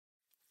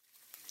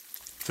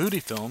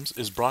Foodie Films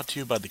is brought to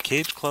you by the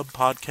Cage Club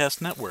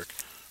Podcast Network.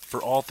 For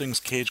all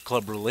things Cage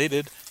Club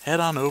related, head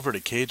on over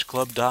to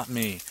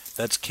cageclub.me.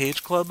 That's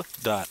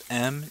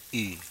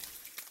cageclub.me.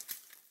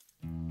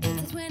 It's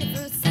the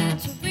 21st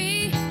century.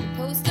 We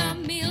post our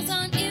meals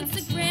on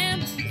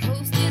Instagram. The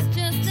host is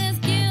just as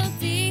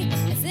guilty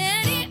as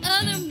any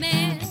other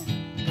man.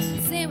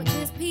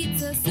 Sandwiches,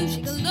 pizza,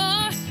 sushi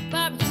galore,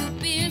 barbecue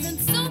beers,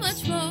 and so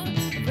much more.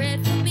 A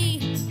bread for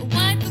me, a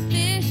wine for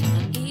fish.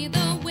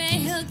 Either way,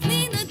 he'll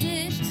clean the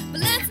dish.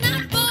 But let's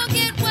not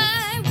forget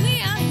why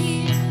we are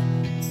here.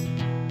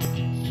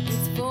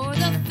 It's for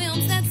the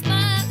films that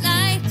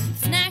spotlight,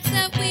 snacks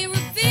that we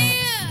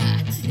revere.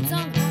 It's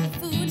all about the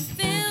foodie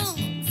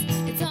films.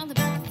 It's all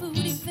about the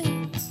foodie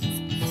films.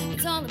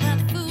 It's all about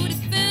the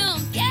foodie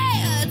films.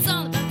 Yeah, it's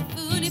all about the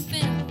foodie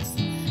films.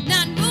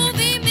 Not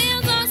movie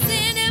meals or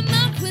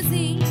cinema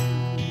cuisine.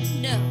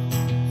 No,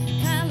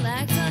 Kyle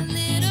likes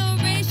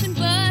alliteration,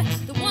 but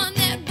the one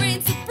that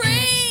reigns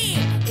supreme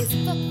is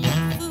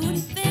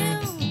foodie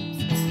films.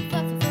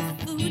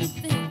 Foodie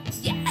films.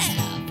 Yeah,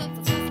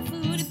 foodie films.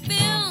 Foodie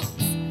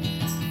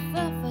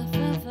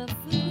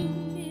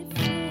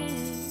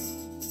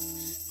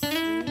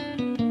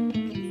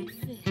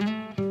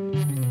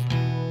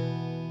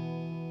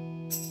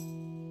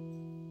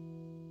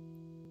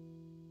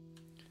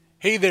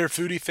Hey there,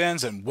 foodie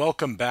fans, and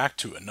welcome back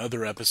to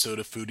another episode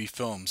of Foodie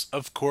Films.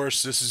 Of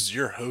course, this is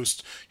your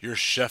host, your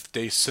chef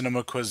de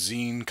cinema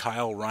cuisine,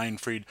 Kyle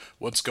Reinfried.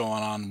 What's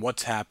going on?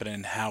 What's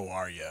happening? How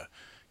are ya?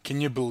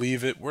 Can you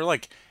believe it? We're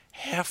like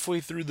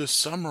halfway through the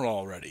summer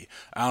already.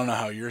 I don't know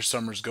how your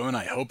summer's going.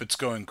 I hope it's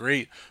going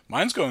great.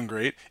 Mine's going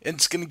great, and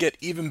it's going to get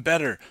even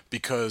better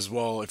because,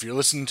 well, if you're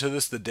listening to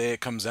this the day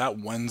it comes out,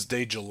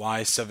 Wednesday,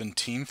 July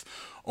 17th,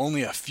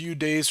 only a few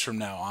days from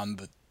now, on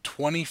the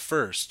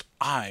 21st,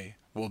 I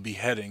will be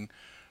heading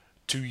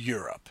to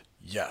Europe.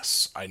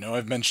 Yes, I know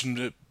I've mentioned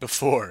it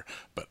before,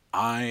 but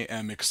I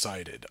am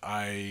excited.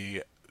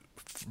 I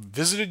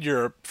visited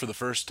Europe for the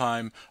first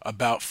time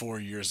about 4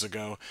 years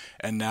ago,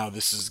 and now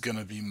this is going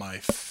to be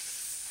my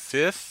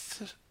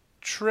fifth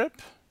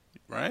trip,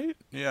 right?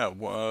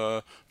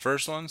 Yeah,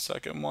 first one,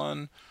 second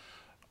one,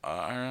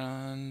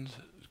 Ireland,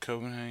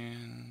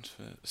 Copenhagen,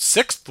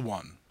 sixth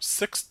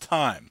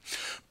time.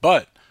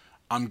 But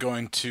I'm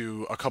going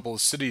to a couple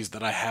of cities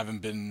that I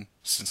haven't been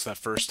since that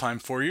first time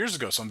 4 years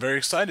ago. So I'm very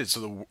excited.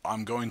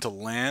 I'm going to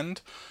land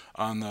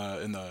in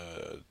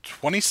the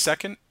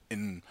 22nd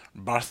in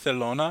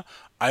Barcelona.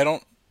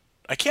 I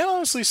can't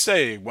honestly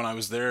say when I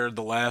was there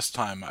the last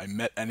time I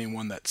met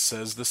anyone that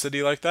says the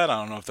city like that. I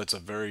don't know if that's a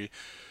very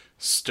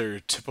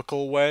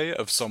stereotypical way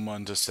of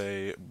someone to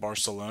say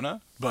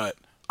Barcelona, but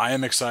I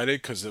am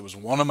excited because it was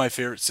one of my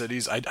favorite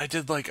cities. I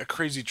did like a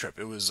crazy trip.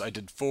 I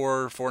did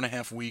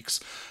 4.5 weeks,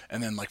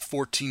 and then like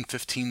 14,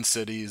 15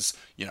 cities,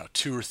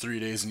 2 or 3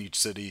 days in each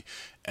city.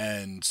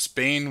 And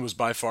Spain was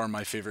by far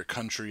my favorite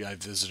country. I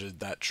visited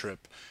that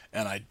trip,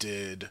 and I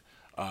did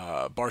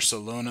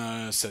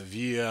Barcelona,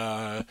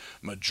 Sevilla,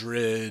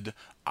 Madrid.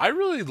 I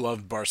really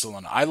loved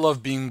Barcelona. I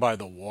love being by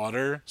the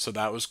water, so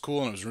that was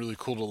cool, and it was really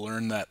cool to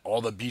learn that all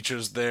the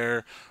beaches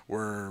there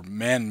were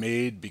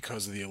man-made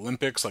because of the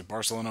Olympics. Like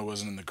Barcelona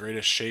wasn't in the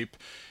greatest shape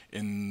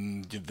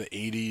in the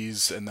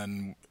 80s, and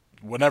then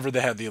whenever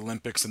they had the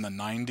Olympics in the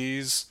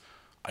 90s,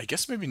 I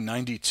guess maybe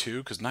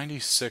 92, because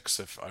 96,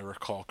 if I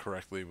recall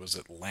correctly, was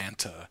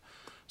Atlanta.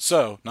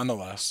 So,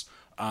 nonetheless,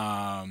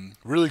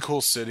 really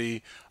cool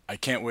city. I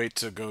can't wait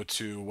to go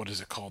to, what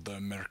is it called? The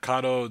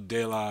Mercado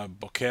de la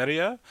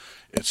Boqueria.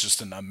 It's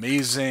just an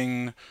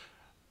amazing,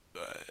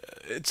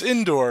 it's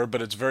indoor,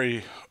 but it's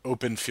very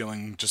open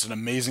feeling. Just an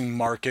amazing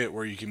market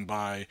where you can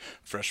buy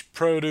fresh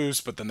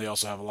produce, but then they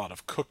also have a lot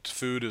of cooked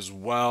food as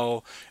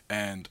well.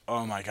 And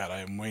oh my God, I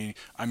am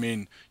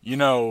waiting.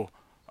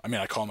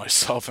 I call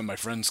myself and my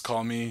friends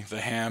call me the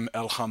ham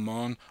El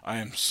Jamon. I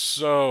am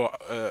so,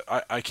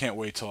 I can't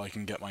wait till I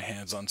can get my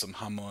hands on some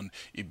jamon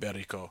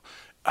iberico.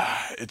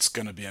 It's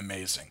gonna be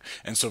amazing.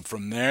 And so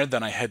from there,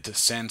 then I head to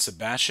San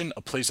Sebastian,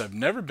 a place I've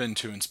never been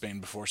to in Spain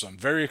before. So I'm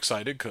very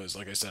excited because,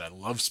 like I said, I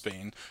love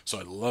Spain, so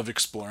I love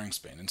exploring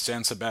Spain. And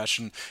San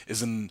Sebastian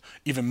is in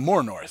even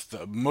more north.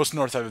 The most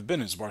north I've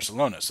been is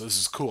Barcelona, so this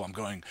is cool. I'm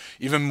going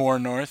even more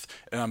north,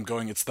 and I'm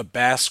going. It's the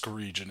Basque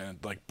region, and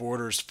it, like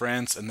borders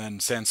France, and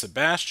then San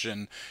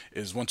Sebastian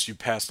is once you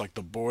pass like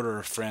the border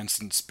of France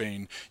and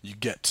Spain, you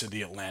get to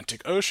the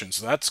Atlantic Ocean.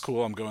 So that's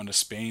cool. I'm going to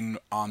Spain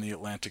on the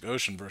Atlantic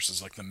Ocean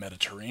versus like the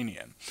Mediterranean.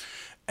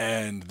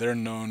 And they're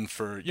known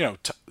for,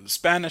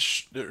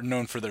 Spanish, they're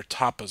known for their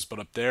tapas, but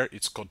up there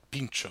it's called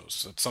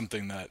pinchos. It's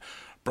something that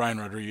Brian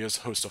Rodriguez,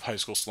 host of High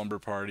School Slumber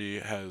Party,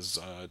 has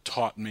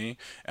taught me,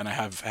 and I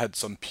have had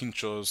some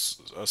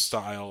pinchos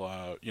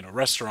style,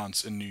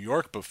 restaurants in New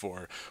York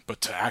before, but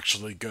to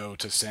actually go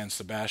to San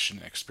Sebastian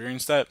and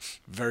experience that,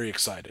 very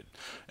excited.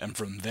 And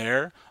from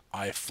there,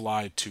 I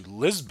fly to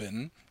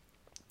Lisbon,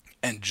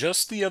 and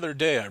just the other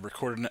day, I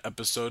recorded an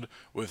episode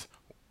with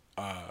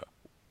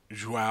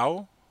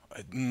Joao.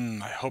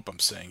 I hope I'm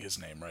saying his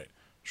name right.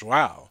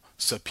 Joao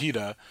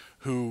Sapita,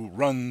 who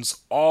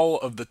runs all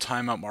of the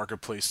timeout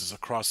marketplaces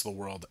across the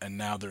world, and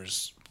now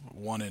there's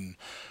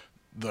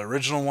the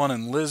original one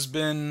in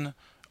Lisbon,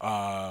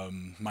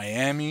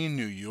 Miami,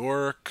 New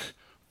York,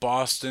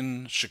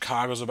 Boston,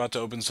 Chicago's about to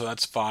open, so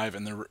that's 5,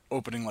 and they're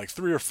opening like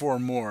 3 or 4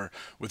 more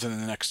within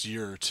the next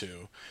year or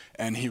two.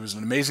 And he was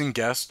an amazing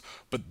guest,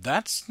 but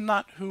that's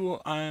not who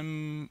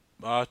I'm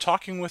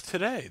talking with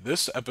today.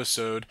 This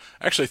episode,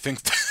 I actually think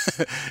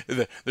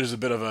there's a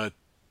bit of a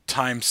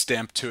time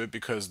stamp to it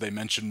because they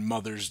mentioned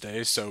Mother's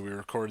Day, so we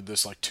recorded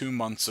this like 2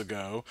 months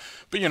ago.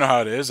 But you know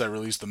how it is, I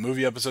released the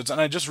movie episodes,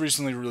 and I just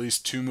recently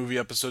released 2 movie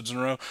episodes in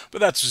a row,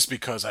 but that's just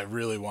because I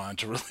really wanted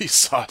to release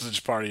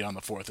Sausage Party on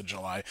the 4th of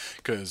July,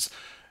 because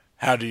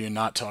how do you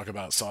not talk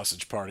about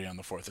Sausage Party on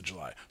the 4th of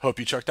July? Hope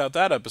you checked out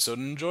that episode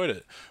and enjoyed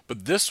it.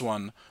 But this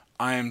one,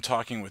 I am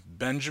talking with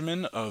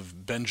Benjamin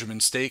of Benjamin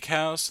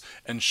Steakhouse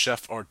and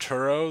Chef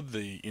Arturo,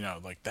 the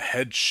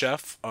head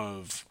chef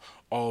of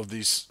all of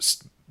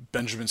these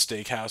Benjamin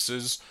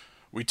Steakhouses.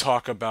 We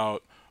talk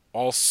about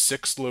all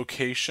 6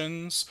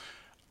 locations.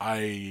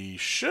 I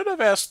should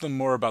have asked them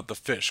more about the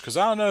fish, because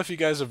I don't know if you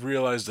guys have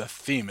realized a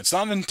theme. It's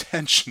not an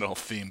intentional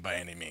theme by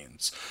any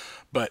means,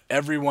 but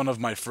every one of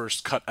my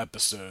first cut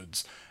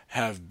episodes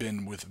have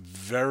been with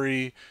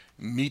very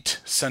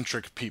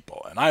meat-centric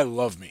people, and I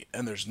love meat,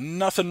 and there's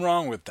nothing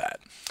wrong with that.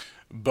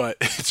 But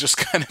it's just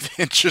kind of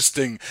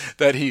interesting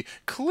that he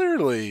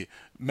clearly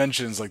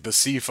mentions like the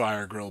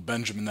Seafire Grill,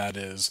 Benjamin that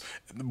is,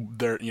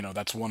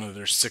 that's one of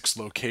their 6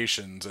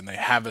 locations, and they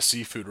have a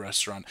seafood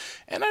restaurant,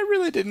 and I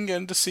really didn't get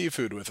into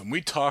seafood with him. We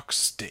talk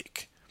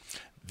steak.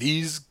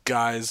 These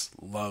guys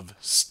love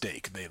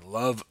steak. They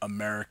love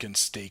American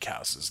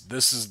steakhouses.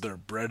 This is their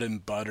bread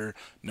and butter,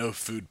 no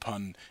food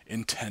pun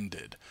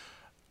intended.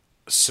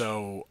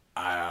 So,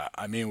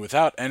 I mean,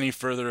 without any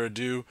further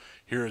ado,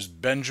 here is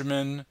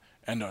Benjamin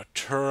and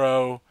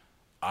Arturo.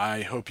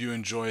 I hope you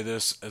enjoy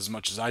this as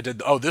much as I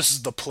did. Oh, this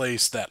is the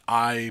place that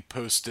I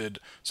posted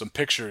some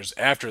pictures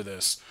after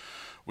this.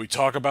 We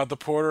talk about the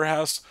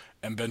porterhouse,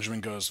 and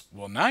Benjamin goes,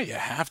 well, now you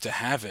have to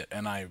have it.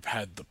 And I've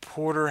had the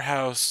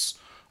porterhouse,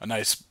 a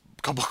nice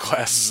couple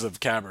glasses of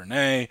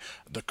Cabernet,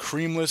 the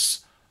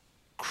creamless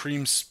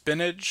cream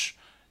spinach,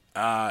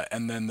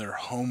 and then their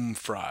home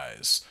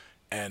fries.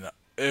 And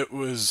it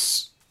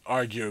was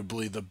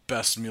arguably the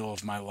best meal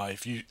of my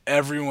life.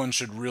 Everyone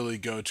should really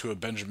go to a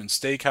Benjamin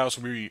Steakhouse.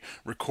 We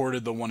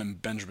recorded the one in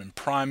Benjamin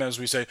Prime, as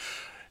we say.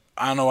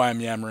 I don't know why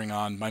I'm yammering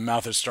on. My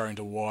mouth is starting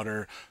to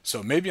water.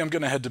 So maybe I'm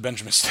going to head to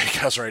Benjamin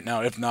Steakhouse right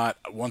now. If not,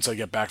 once I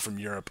get back from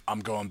Europe, I'm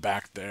going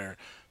back there.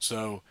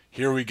 So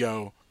here we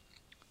go.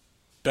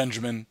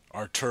 Benjamin,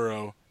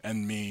 Arturo,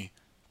 and me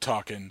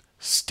talking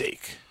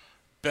steak.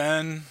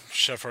 Ben,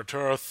 Chef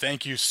Arturo,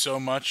 thank you so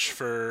much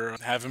for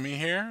having me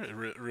here.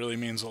 It really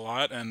means a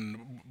lot.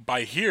 And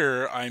by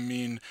here, I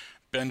mean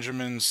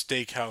Benjamin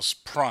Steakhouse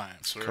Prime.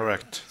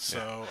 Correct.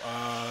 So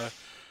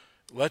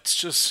let's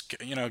just,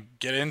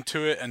 get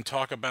into it and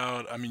talk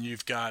about,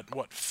 you've got,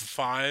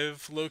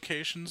 5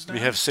 locations now?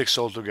 We have 6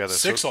 altogether.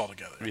 6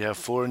 altogether. We have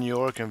 4 in New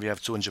York and we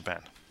have 2 in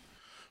Japan.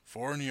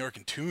 4 in New York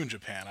and 2 in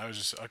Japan.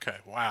 Okay,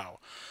 wow.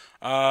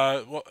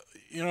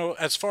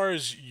 As far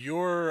as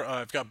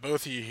I've got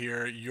both of you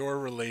here, your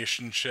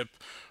relationship,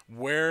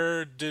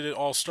 where did it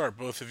all start?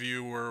 Both of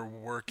you were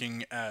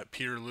working at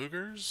Peter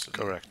Luger's?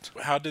 Correct.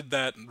 How did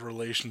that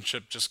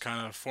relationship just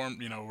kind of form?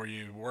 Were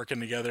you working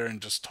together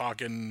and just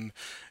talking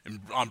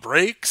on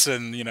breaks?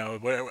 And,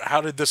 how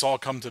did this all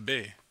come to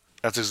be?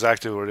 That's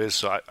exactly what it is.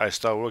 So I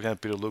started working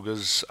at Peter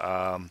Luger's.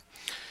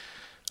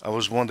 I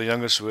was one of the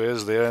youngest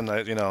ways there,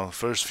 and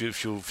first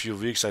few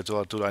weeks I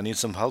told her I need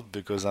some help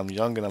because I'm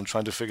young and I'm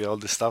trying to figure all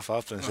this stuff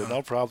out. And I said,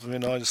 no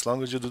problem, as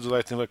long as you do the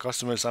right thing with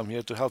customers, I'm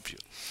here to help you.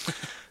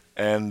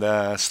 And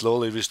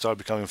slowly we started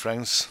becoming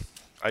friends.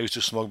 I used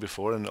to smoke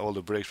before, and all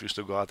the breaks we used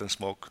to go out and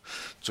smoke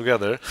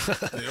together.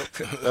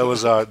 That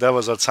was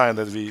our time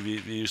that we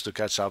used to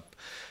catch up,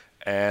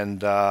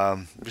 and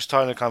we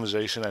started a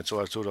conversation. I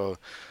told her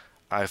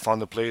I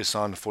found a place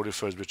on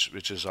 41st,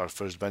 which is our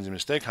first Benjamin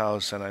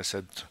Steakhouse, and I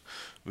said,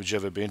 would you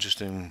ever be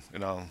interested in,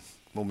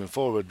 moving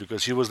forward?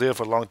 Because he was there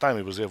for a long time.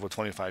 He was there for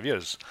 25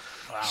 years.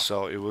 Wow.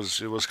 So it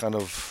was kind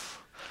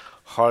of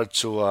hard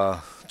to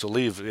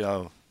leave.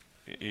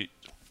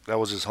 That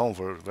was his home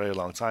for a very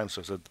long time.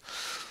 So I said,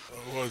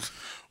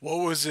 what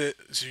was it?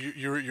 So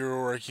you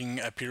were working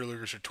at Peter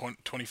Luger's for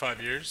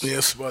 25 years?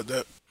 Yes, about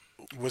that.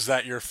 Was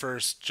that your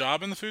first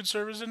job in the food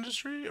service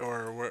industry,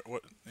 or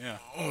what? Yeah.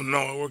 Oh no,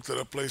 I worked at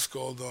a place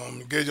called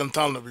Gage and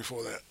Talner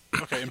before that.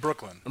 Okay, in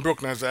Brooklyn. In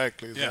Brooklyn,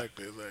 exactly. Yeah.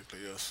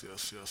 Yes.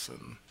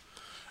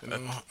 And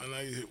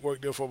I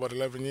worked there for about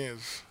 11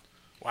 years.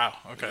 Wow.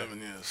 Okay. 11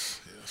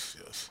 years.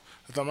 Yes.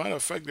 As a matter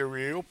of fact, they're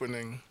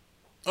reopening.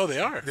 Oh, they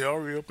are. They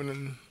are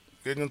reopening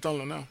Gage and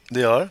Talner now.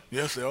 they are?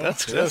 Yes, they are.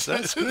 That's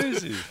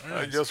crazy.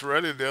 I just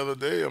read it the other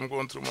day. I'm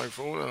going through my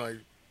phone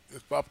and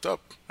it popped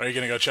up. Are you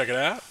gonna go check it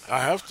out? I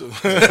have to.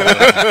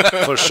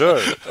 For sure.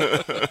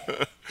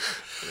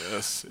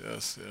 Yes.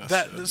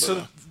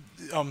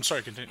 I'm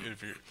sorry. Continue.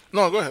 If you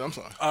No, go ahead. I'm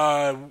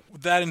sorry.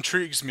 that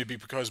intrigues me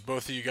because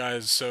both of you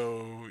guys.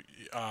 So,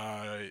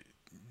 uh,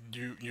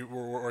 you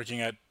were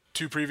working at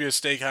two previous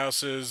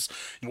steakhouses.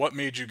 What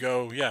made you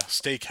go, yeah,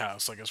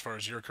 steakhouse? Like as far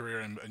as your career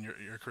and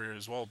your career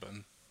as well,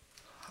 Ben.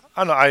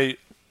 I don't know.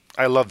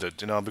 I loved it,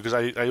 because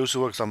I used to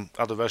work some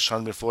other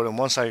restaurant before, and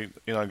once I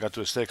got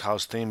to a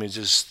steakhouse team, it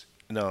just,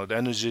 the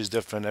energy is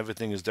different,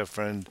 everything is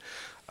different,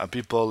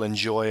 people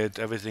enjoy it,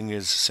 everything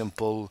is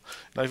simple.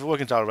 Now, if you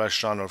work into a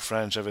restaurant or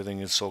French, everything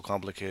is so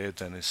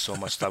complicated and there's so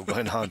much stuff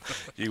going on.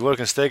 You work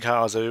in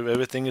steakhouse,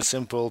 everything is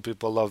simple.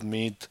 People love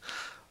meat,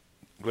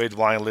 great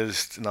wine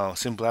list,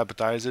 simple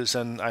appetizers,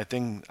 and I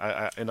think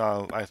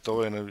I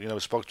thought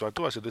and spoke to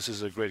Artur. I said, this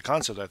is a great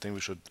concept. I think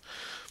we should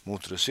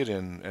move to the city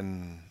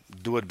and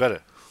do it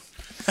better.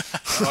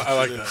 I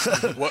like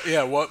that. What?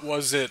 Yeah. What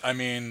was it? I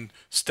mean,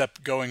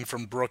 step going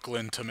from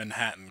Brooklyn to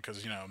Manhattan,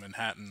 because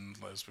Manhattan,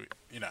 as we,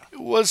 It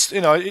was,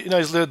 it's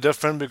a little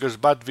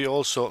different but we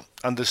also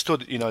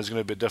understood, it's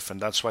going to be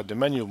different. That's why the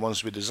menu,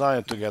 once we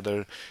designed it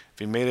together,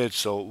 we made it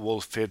so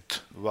will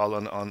fit well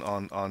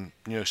on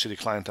New York City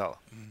clientele.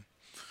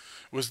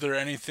 Was there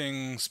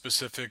anything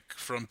specific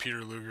from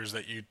Peter Luger's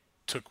that you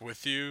took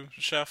with you,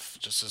 chef,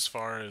 just as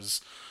far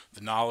as the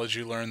knowledge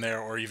you learned there,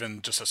 or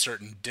even just a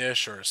certain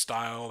dish or a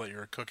style that you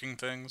were cooking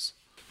things?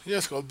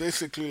 Yes, well,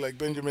 basically, like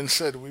Benjamin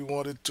said, we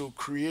wanted to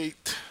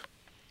create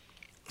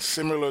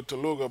similar to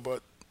Luga,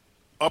 but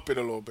up it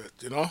a little bit,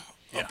 Yeah.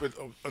 up it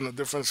on a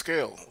different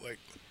scale. Like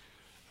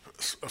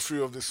a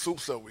few of the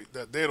soups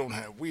that they don't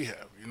have, we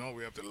have.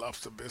 We have the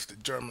lobster bisque, the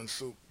German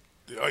soup,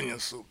 the onion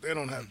soup. They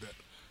don't have that.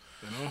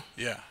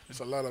 Yeah. It's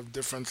a lot of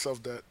different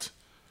stuff that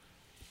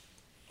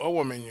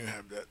our menu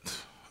have that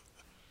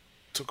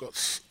took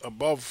us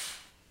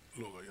above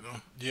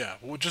Luga. Yeah.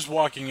 Well, just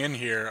walking in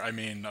here, I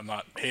mean, I'm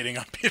not hating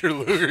on Peter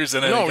Luger's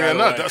in any No, kind we are of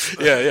not. way. That's-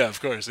 Yeah, of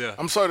course, yeah.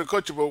 I'm sorry to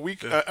cut you,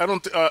 but I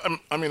don't.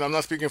 I mean, I'm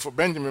not speaking for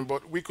Benjamin,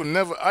 but we could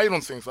never. I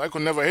don't think so. I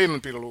could never hate on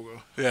Peter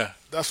Luger. Yeah,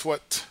 That's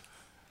what.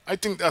 I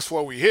think that's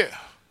why we're here.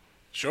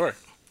 sure.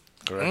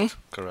 Correct.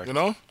 Correct.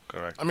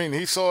 Correct. I mean,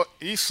 he saw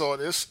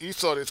this. He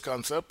saw this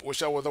concept.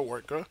 Wish I was a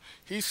worker.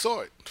 He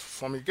saw it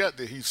from the get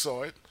there. He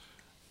saw it.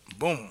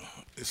 Boom.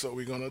 It's what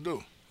we're gonna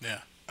do.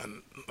 Yeah.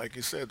 And like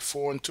you said,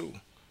 4 and 2.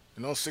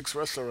 6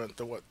 restaurant.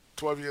 To what?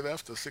 12 years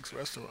after 6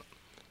 restaurant.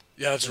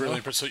 Yeah, that's really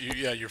impressive.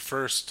 So your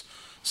first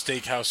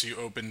steakhouse you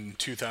opened in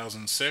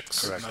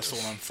 2006, Correct. and that's the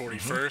one on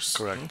 41st.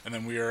 Correct. And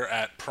then we are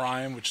at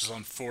Prime, which is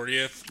on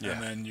 40th, Yeah.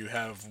 and then you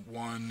have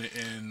one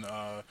in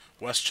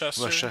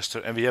Westchester. Westchester,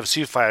 and we have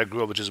Seafire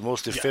Grill, which is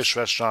mostly Yes. fish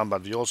restaurant,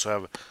 but we also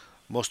have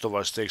most of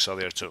our steaks are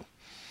there too.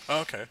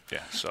 Oh, okay.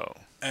 Yeah, so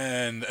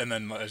And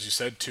then, as you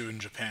said, 2 in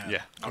Japan.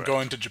 Yeah, I'm correct.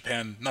 going to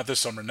Japan not this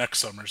summer, next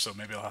summer. So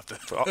maybe I'll have to.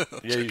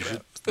 yeah, you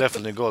should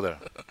definitely go there.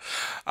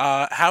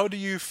 How do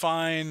you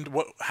find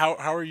How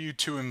are you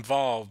two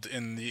involved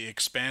in the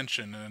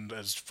expansion, and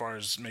as far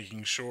as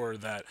making sure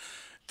that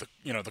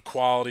the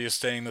quality is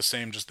staying the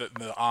same, just the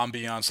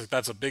ambiance, like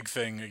that's a big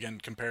thing again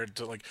compared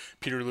to like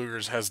Peter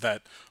Luger's has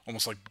that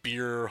almost like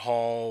beer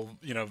hall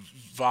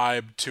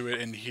vibe to it.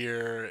 And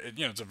here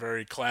it's a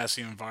very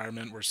classy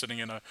environment. We're sitting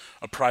in a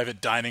private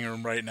dining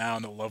room right now,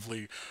 and a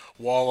lovely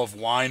wall of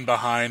wine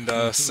behind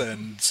us.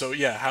 And so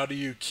yeah, how do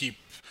you keep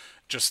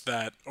just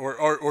that,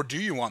 or do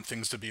you want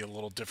things to be a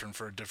little different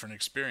for a different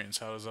experience?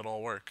 How does that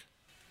all work?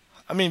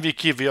 I mean,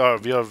 we are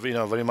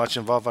very much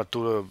involved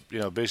to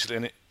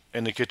basically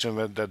in the kitchen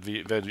where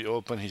we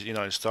open. He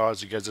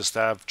starts, he gets the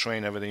staff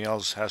trained, everything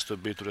else has to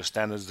be to the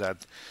standards that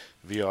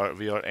we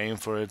are aiming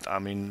for it. I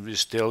mean, we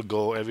still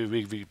go every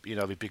week. We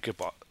pick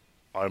up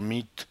our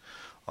meat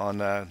on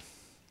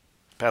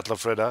Pat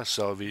LaFreda,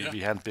 so we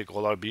handpick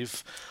all our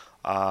beef.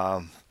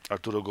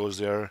 Arturo goes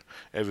there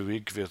every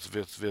week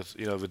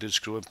with his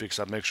crew and picks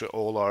up, make sure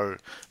all our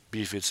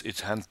beef it's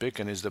handpicked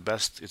and is the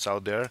best it's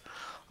out there.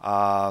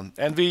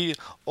 And we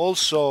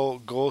also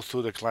go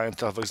through the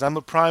clientele. For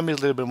example, Prime is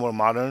a little bit more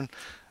modern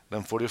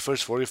than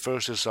 41st.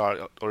 41st is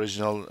our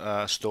original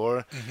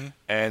store,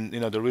 and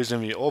the reason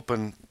we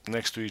open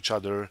next to each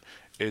other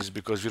is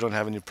because we don't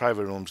have any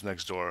private rooms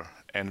next door,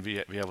 and we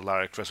have a lot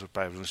of requests for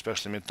private rooms,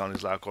 especially Midtown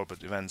is a lot of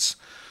corporate events.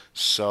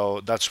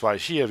 So that's why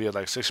here we had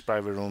like 6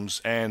 private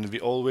rooms, and we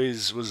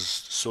always was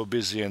so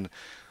busy and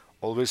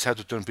always had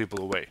to turn people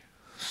away.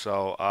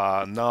 So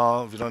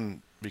now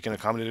we can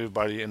accommodate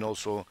everybody, and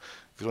also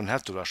we don't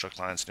have to rush our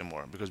clients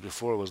anymore, because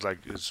before it was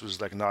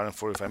like an hour and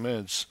 45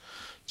 minutes,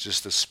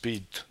 just a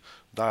speed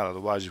dial.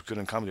 Otherwise, you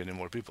couldn't accommodate any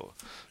more people.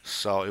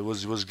 So it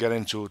was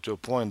getting to a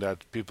point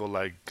that people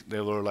they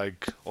were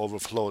like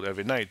overflowed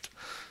every night.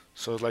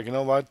 So it's like, you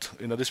know what,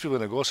 these people are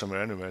gonna go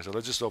somewhere anyway, so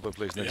let's just open a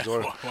place next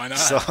door. Why not?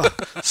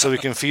 So we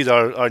can feed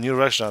our new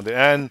restaurant.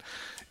 And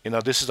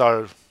this is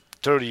our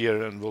third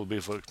year, and will be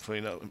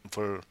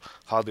for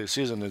holiday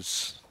season.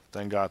 It's,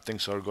 thank God,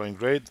 things are going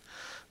great.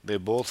 They're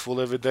both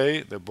full every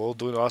day. They're both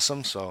doing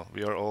awesome. So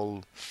we are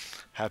all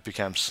happy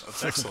camps.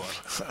 That's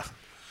excellent.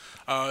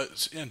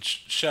 And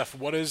chef,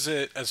 what is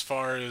it as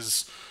far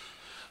as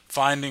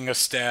finding a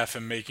staff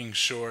and making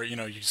sure,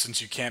 since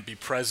you can't be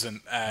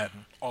present at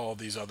all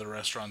these other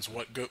restaurants,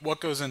 what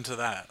goes into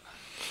that?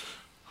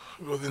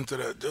 Goes into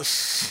that.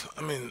 Just,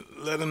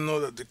 let them know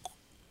that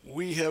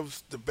we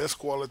have the best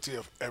quality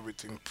of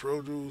everything.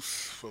 Produce,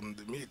 from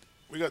the meat,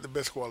 we got the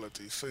best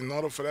quality. So in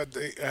order for that,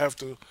 I have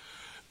to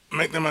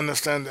make them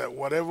understand that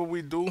whatever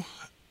we do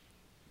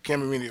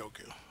can't be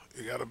mediocre.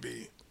 It got to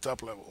be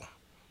top level.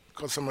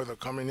 Customers are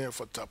coming here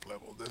for top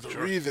level. There's a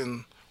Sure.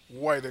 reason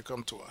why they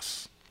come to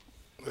us.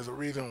 There's a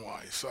reason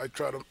why. So I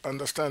try to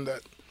understand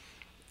that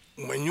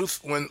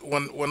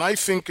when I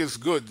think it's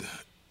good,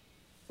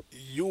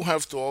 you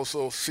have to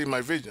also see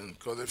my vision.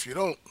 Because if you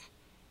don't,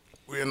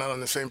 we are not on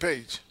the same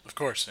page. Of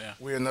course, yeah.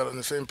 We are not on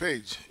the same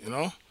page.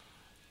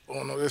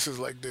 Oh no, this is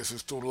like this.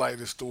 It's too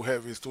light. It's too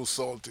heavy. It's too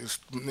salty. It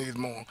needs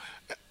more.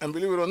 And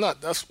believe it or not,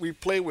 we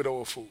play with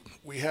our food.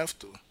 We have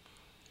to.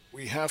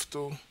 We have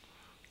to.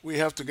 We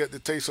have to get the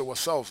taste of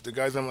ourselves. The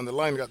guys that are on the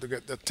line got to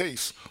get that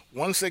taste.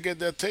 Once they get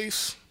that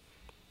taste,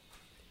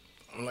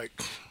 I'm like,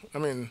 I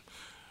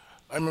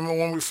remember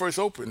when we first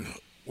opened,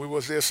 we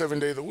was there 7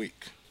 days a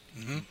week.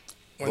 When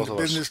Both the of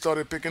us. business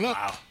started picking up,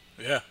 Wow.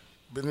 Yeah.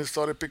 business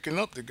started picking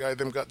up. The guy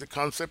them got the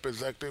concept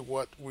exactly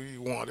what we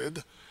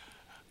wanted,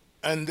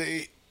 and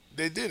they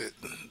did it.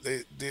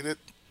 They did it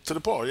to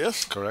the par.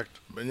 Yes. Correct.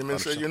 Benjamin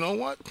said, 100%. "You know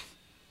what?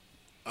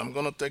 I'm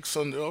gonna take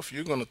Sunday off.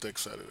 You're gonna take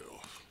Saturday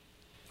off."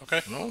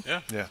 Okay. No?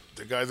 Yeah. Yeah.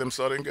 The guys them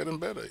started getting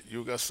better.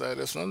 You got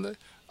Saturday, Sunday.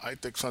 I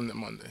take Sunday,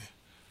 Monday,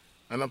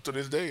 and up to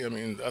this day,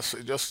 that's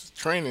just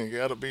training. You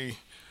gotta be.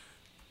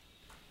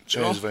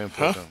 Training is very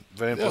important. Huh?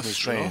 Very important Yes, is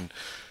training.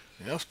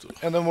 You have to.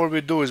 And then what we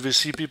do is we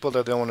see people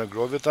that they want to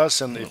grow with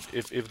us, and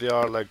if they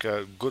are like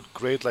a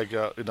great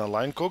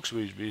line cooks,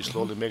 we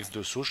slowly make them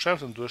to sous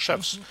chefs and to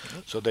chefs.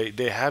 So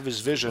they have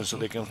his vision, so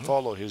they can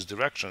follow his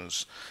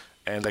directions.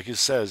 And like he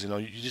says,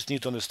 you just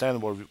need to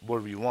understand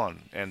what we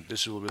want, and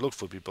this is what we look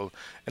for people.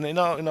 And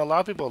a lot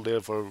of people there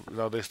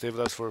they stay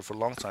with us for a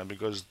long time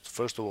because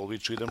first of all we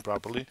treat them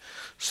properly,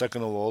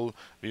 second of all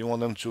we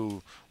want them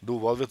to do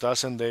well with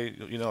us, and they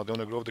want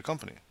to grow the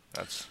company.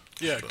 That's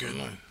Yeah, good.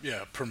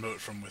 Yeah, promote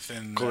from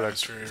within.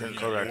 Correct. The atmosphere.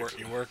 Correct.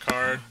 You work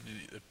hard.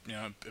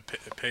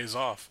 It pays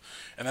off,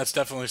 and that's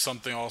definitely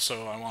something. Also,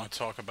 I want to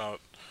talk about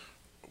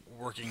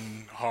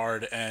working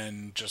hard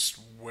and just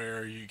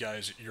where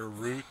your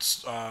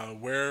roots.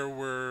 Where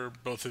were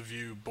both of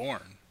you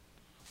born?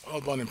 I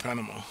was born in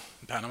Panama.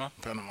 In Panama.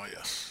 Panama,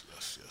 yes,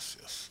 yes, yes,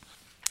 yes.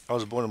 I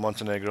was born in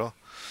Montenegro.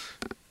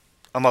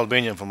 I'm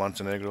Albanian from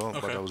Montenegro,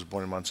 but Okay. I was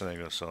born in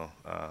Montenegro. So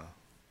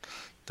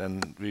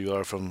then we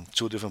are from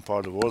two different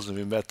parts of the world, and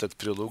we met at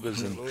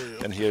Prilugas,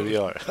 and here we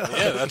are.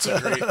 Yeah, that's a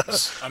great.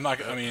 I'm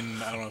not. I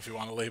mean, I don't know if you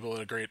want to label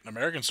it a great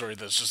American story.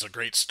 That's just a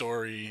great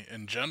story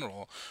in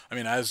general. I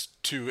mean, as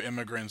two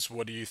immigrants,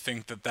 what do you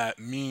think that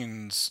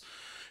means?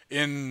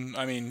 We're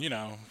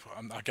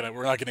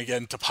not gonna get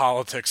into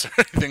politics or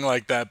anything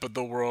like that, but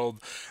the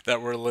world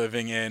that we're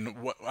living in.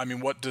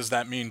 What does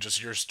that mean?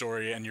 Just your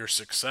story and your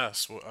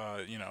success.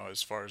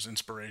 As far as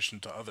inspiration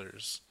to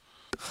others.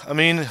 I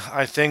mean,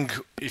 I think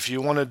if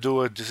you want to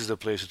do it, this is the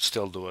place to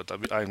still do it.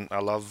 I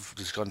love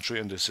this country,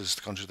 and this is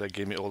the country that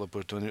gave me all the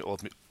opportunity,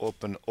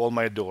 open all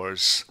my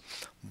doors.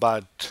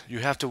 But you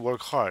have to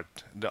work hard.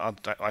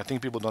 I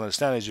think people don't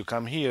understand is you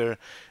come here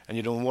and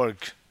you don't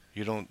work,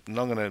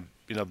 not gonna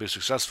be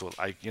successful.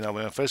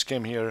 When I first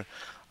came here,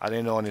 I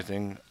didn't know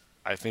anything.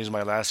 I finished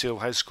my last year of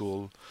high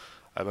school.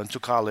 I went to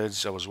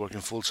college. I was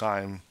working full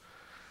time.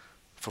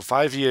 For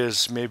 5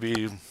 years,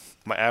 maybe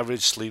my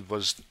average sleep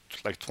was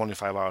like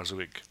 25 hours a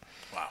week.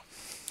 Wow.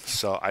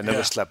 So I never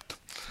Yeah. slept.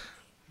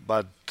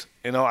 But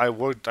I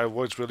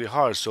worked really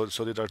hard. So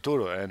did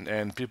Arturo.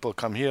 And people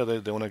come here,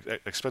 they want to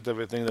expect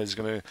everything that's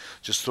gonna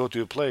just throw to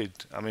your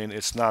plate. I mean,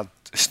 it's not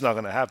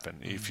gonna happen.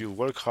 If you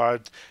work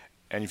hard,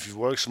 and if you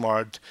work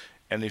smart,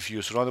 and if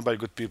you're surrounded by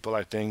good people,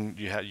 I think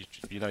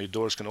your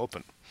doors can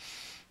open.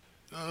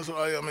 That's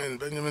why,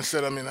 Benjamin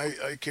said,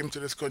 I came to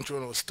this country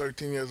when I was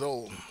 13 years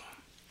old.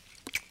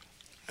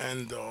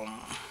 And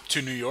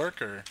To New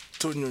York or?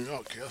 to New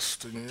York, yes,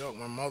 to New York.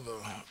 My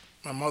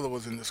mother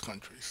was in this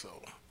country, so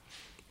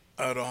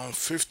at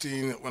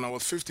 15, when I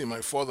was 15,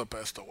 my father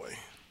passed away.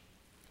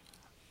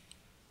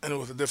 And it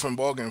was a different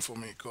ballgame for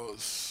me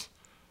because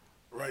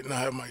right now I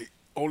have my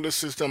oldest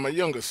sister and my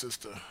younger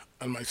sister,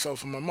 and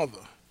myself and my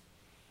mother.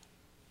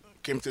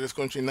 Came to this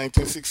country in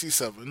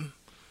 1967.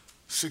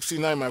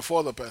 69, my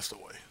father passed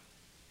away.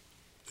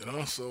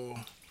 So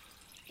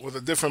it was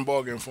a different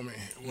ballgame for me.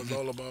 It was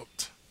all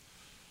about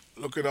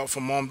looking out for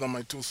mom and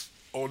my two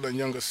older and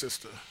younger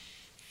sister.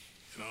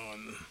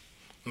 And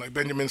like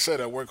Benjamin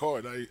said, I work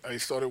hard. I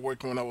started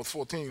working when I was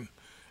 14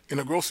 in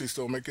a grocery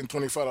store, making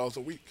 $25 a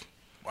week.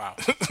 Wow.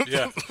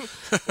 Yeah.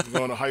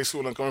 Going to high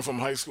school and coming from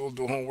high school,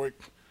 do homework,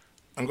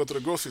 and go to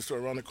the grocery store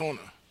around the corner.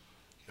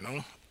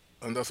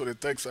 And that's what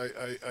it takes.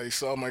 I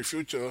saw my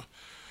future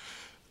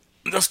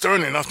just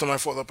turning after my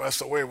father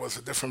passed away was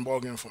a different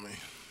ballgame for me.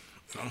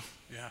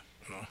 Yeah.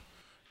 You know.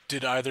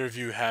 Did either of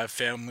you have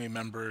family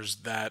members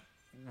that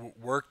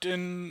worked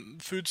in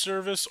food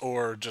service,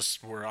 or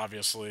just were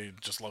obviously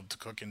just love to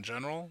cook in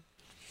general?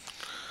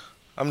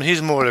 I mean,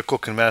 he's more a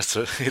cooking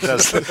master. He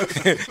does,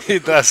 he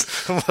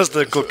does most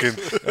of the cooking.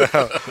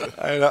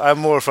 I'm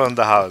more from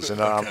the house.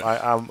 Okay.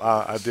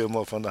 I do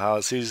more from the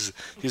house. He's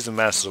the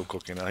master of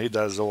cooking. He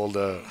does all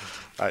the,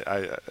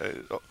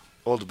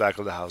 all the back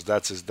of the house.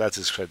 That's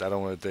his credit. I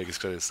don't want to take his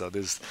credit. So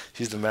he's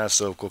the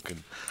master of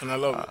cooking. And I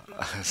love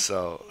it.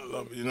 So I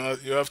love it. You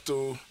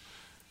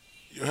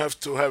have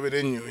to have it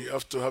in you. You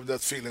have to have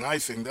that feeling. I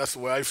think that's the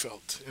way I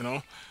felt.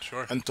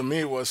 Sure. And to me,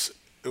 it was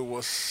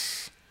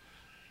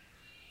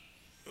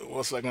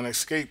like an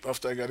escape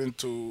after I got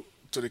into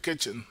the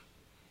kitchen.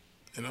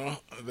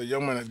 The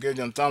young man at Gage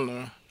and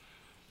Towner,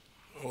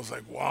 I was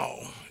like, wow.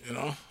 You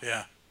know,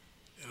 Yeah.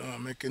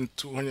 I'm making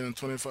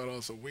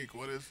 $225 a week.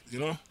 What is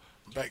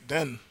back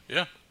then?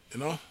 Yeah. You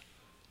know,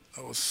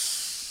 I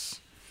was,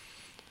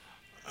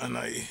 and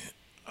there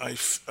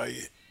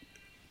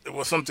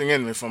was something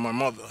in me from my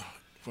mother,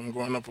 from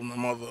growing up with my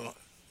mother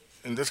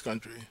in this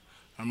country.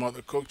 My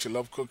mother cooked. She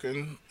loved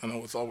cooking, and I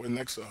was always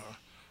next to her.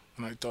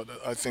 And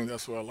I think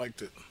that's where I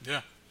liked it.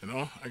 Yeah.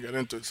 I got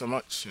into it so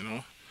much.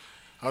 I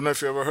don't know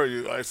if you ever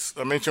heard.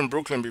 I mentioned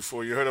Brooklyn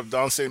before. You heard of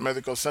Downstate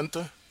Medical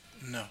Center?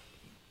 No.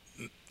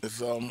 It's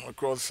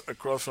across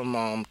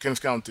from Kings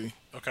County.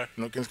 Okay.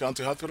 Kings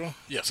County Hospital.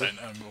 Yes, I'm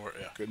more.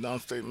 Yeah. Okay,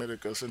 Downstate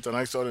Medical Center. And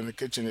I started in the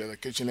kitchen there, the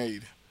kitchen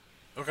aide.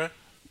 Okay.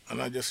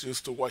 And I just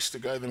used to watch the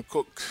guy them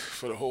cook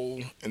for the whole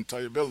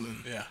entire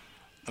building. Yeah.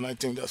 And I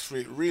think that's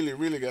really,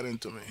 really got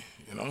into me.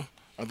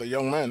 As a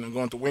young man, I'm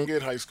going to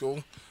Wingate High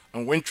School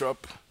and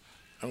Winthrop.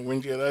 And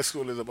Wingate High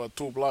School is about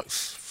 2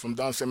 blocks from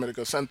Downstate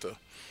Medical Center.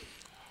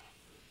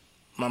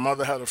 My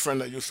mother had a friend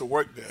that used to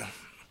work there.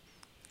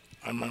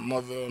 And my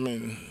mother,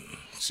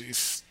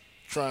 she's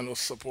trying to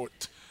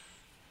support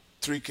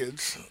 3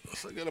 kids.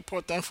 So I got a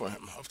part-time for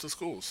him after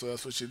school. So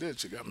that's what she did.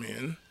 She got me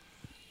in.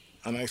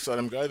 And I saw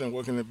them guys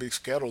working in this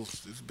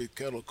big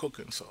kettle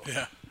cooking. So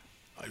Yeah.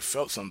 I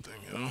felt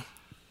something.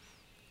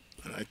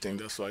 And I think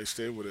that's why I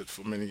stayed with it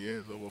for many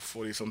years, over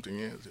 40-something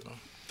years.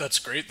 That's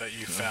great that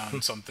you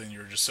found something you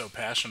were just so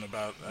passionate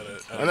about at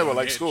I a never young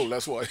liked age. school,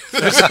 that's why.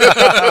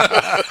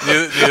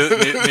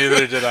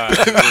 Neither did I.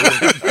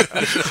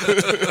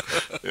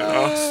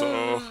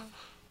 So,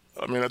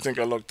 I think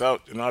I lucked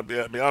out. I'll be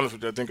honest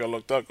with you, I think I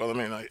lucked out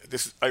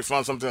because, I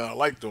found something I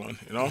like doing.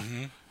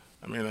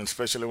 And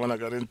especially when I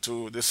got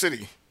into the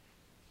city.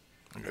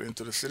 I got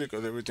into the city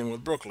because everything was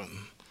Brooklyn.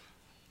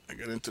 I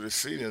got into the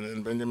city, and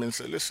then Benjamin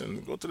said,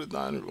 listen, go to the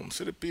dining room,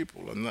 see the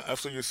people. And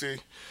after you see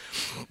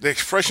the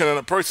expression of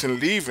a person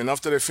leaving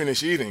after they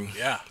finish eating,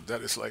 Yeah.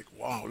 that is like,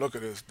 wow, look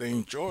at this. They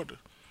enjoyed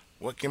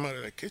what came out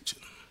of that kitchen.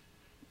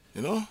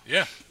 You know?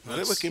 Yeah.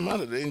 Whatever came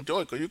out of it, they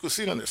enjoyed because you could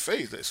see it on their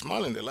face. They're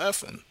smiling, they're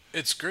laughing.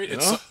 It's great. You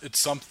It's know? it's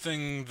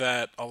something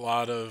that a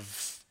lot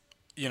of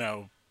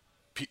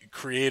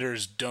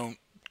creators don't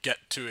get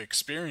to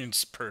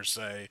experience per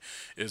se.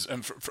 Is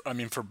and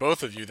for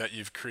both of you that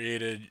you've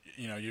created,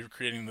 you're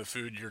creating the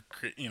food, you're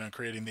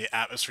creating the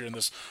atmosphere in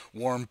this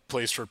warm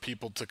place for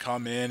people to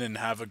come in and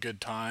have a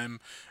good time.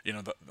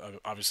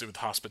 Obviously with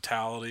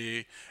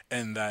hospitality,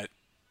 and that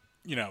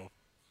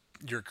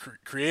you're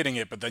creating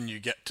it, but then you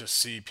get to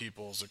see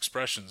people's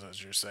expressions,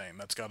 as you're saying.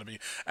 That's got to be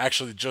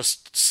actually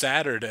just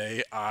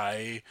Saturday.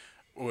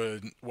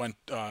 Went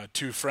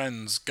 2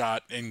 friends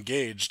got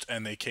engaged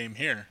and they came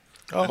here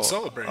Oh, and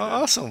celebrated.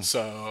 awesome.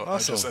 So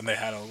Awesome. and they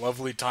had a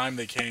lovely time.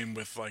 They came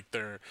with like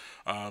their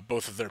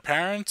both of their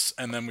parents,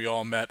 and then we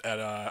all met at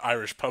a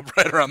Irish pub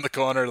right around the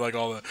corner. Like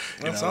all the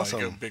That's like a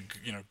awesome. big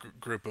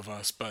group of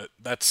us. But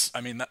that's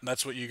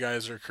that's what you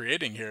guys are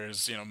creating here.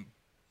 Is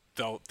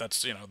they'll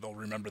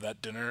remember that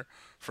dinner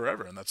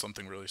forever, and that's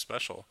something really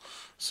special.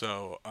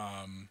 So,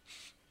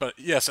 but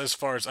yes, as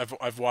far as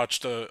I've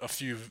watched a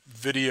few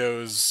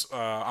videos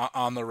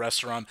on the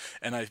restaurant,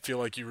 and I feel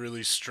like you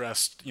really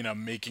stressed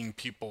making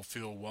people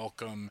feel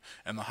welcome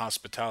and the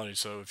hospitality.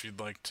 So if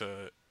you'd like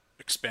to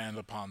expand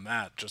upon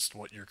that, just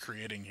what you're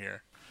creating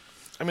here.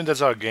 I mean,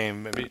 that's our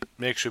game. Maybe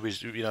make sure we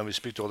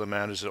speak to all the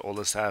managers, all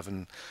the staff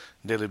on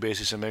a daily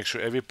basis, and make sure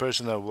every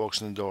person that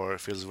walks in the door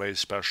feels very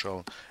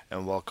special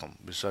and welcome.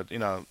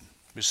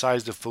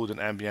 Besides the food and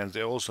ambience,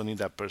 they also need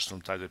that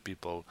personal touch that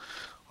people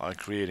are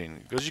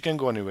creating. Because you can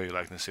go anywhere you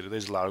like in the city.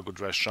 There's a lot of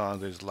good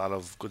restaurants, there's a lot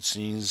of good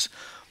scenes,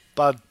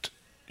 but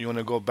you want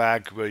to go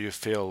back where you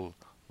feel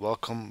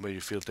welcome, where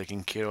you feel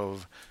taken care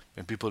of.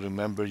 When people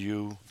remember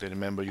you, they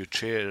remember your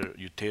chair,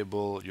 your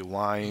table, your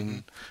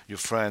wine, your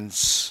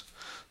friends.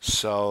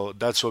 So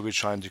that's what we're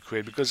trying to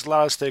create because a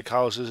lot of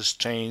steakhouses,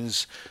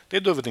 chains, they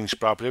do everything's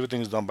properly,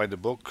 everything's done by the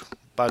book,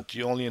 but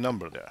you're only a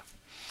number there.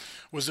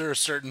 Was there a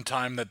certain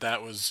time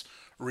that was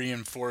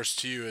reinforced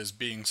to you as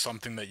being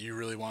something that you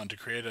really wanted to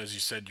create? As you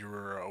said, you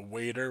were a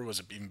waiter. Was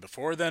it even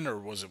before then, or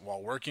was it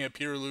while working at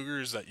Peter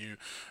Luger's that you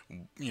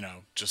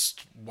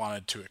just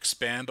wanted to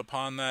expand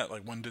upon that?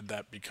 Like, when did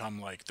that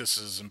become like, this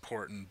is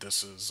important,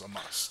 this is a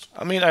must?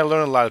 I mean, I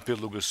learned a lot of Pete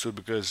Lucas too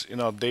because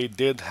they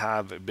did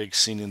have a big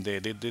scene in there.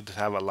 They did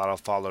have a lot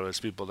of followers,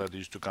 people that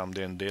used to come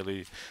there on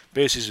daily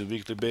basis,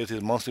 weekly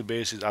basis, monthly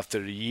basis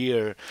after a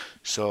year.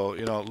 So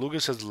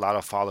Lucas has a lot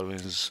of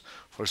followings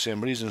for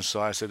same reason.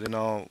 So I said,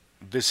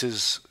 this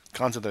is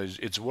content that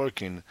it's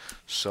working.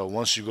 So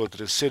once you go to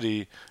the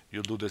city,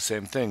 you do the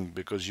same thing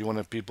because you want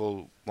to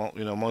people,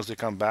 once they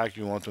come back,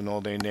 you want to know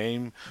their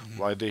name,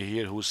 why they're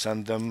here, who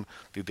sent them,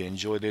 did they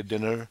enjoy their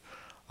dinner.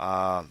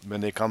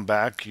 When they come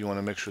back, you want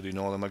to make sure you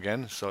know them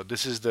again. So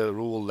this is the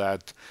rule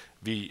that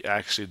we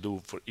actually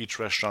do for each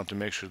restaurant to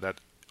make sure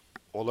that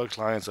all our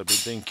clients are being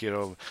taken care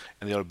of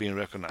and they are being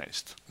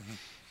recognized.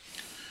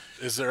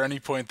 Is there any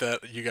point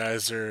that you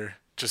guys are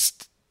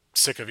just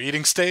sick of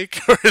eating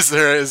steak, or is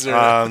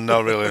there?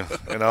 No, really.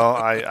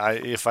 I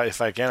if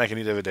I can, I can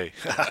eat every day.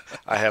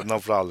 I have no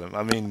problem.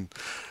 I mean,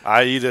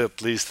 I eat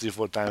at least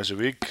 3-4 times a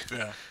week.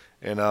 Yeah.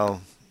 You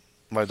know,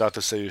 my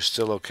doctor say you're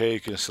still okay. You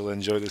can still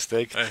enjoy the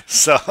steak. Hey.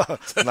 So,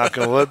 knock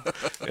on wood.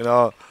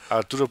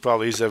 Arturo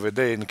probably eats every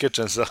day in the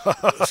kitchen. So,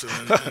 Listen,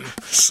 and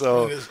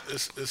so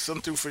it's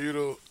something for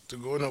you to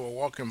go into a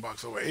walk-in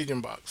box or an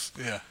aging box.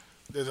 Yeah.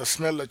 There's a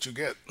smell that you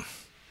get.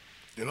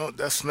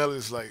 That smell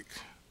is like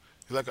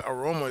an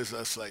aroma. Is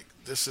that's like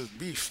this is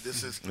beef.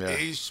 This is Yeah.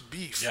 aged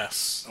beef.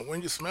 Yes. And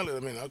when you smell it, I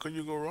mean, how could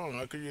you go wrong?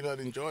 How could you not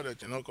enjoy that?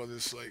 Because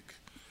it's like,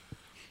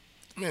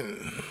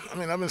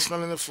 I've been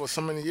smelling it for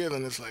so many years,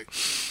 and it's like,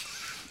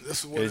 this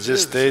is what it it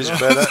just is, tastes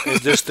better.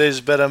 It just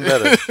tastes better and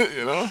better.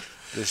 you know.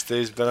 It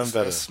tastes better and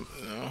better.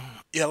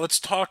 Yeah, let's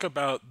talk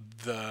about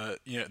the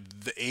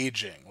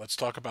aging. Let's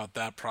talk about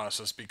that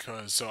process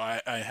because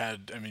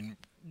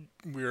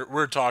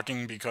we're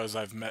talking because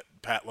I've met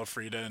Pat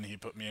LaFrida and he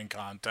put me in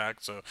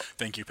contact. So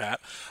thank you, Pat.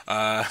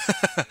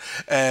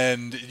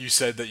 And you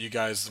said that you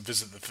guys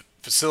visit the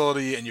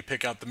facility and you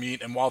pick out the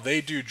meat. And while they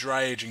do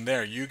dry aging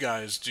there, you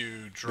guys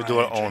do dry We do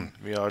our aging.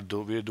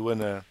 own. We're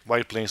doing a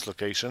White Plains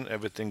location.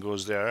 Everything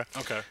goes there.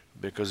 Okay.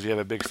 Because we have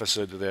a big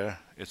facility there.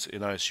 It's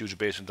it's huge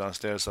basement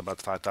downstairs,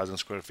 about 5,000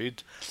 square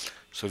feet.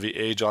 So we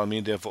age our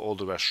meat there for all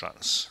the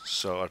restaurants.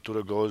 So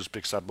Arturo goes,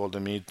 picks up all the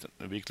meat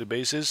on a weekly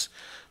basis.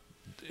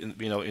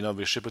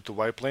 We ship it to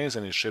White Plains,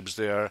 and it ships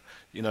there.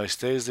 It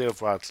stays there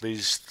for at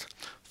least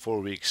 4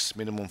 weeks,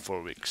 minimum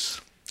 4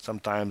 weeks.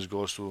 Sometimes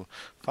goes to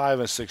 5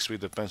 and 6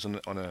 weeks, depends on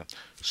the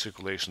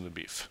circulation of the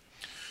beef.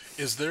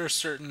 Is there a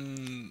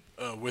certain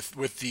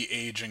with the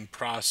aging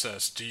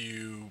process? Do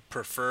you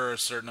prefer a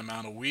certain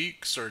amount of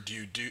weeks, or do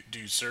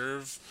you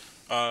serve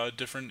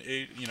different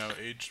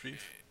aged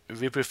beef?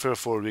 We prefer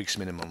 4 weeks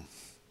minimum.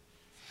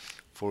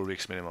 4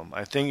 weeks minimum.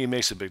 I think it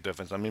makes a big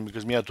difference. I mean,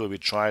 because me and Arturo, we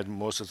tried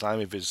most of the time.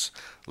 If it's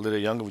a little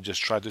younger, we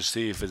just try to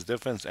see if it's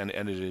different, and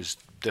it is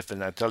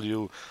different. I tell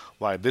you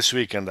why. This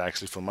weekend,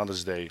 actually, for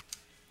Mother's Day,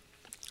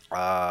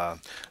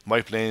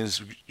 White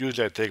Plains.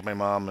 Usually, I take my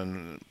mom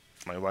and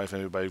my wife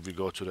and everybody. We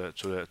go to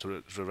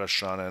the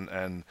restaurant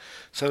and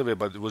celebrate.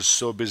 But it was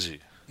so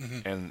busy,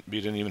 and we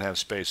didn't even have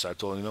space. So I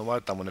told him, you know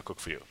what? I'm gonna cook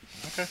for you.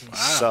 Okay. Wow.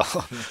 So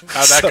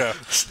How'd that go?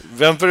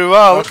 went pretty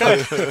well.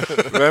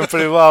 Went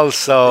pretty well. Are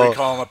So. you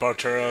calling up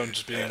Arturo and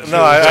just being?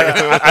 No,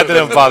 I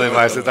didn't bother him.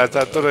 I said, I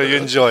thought you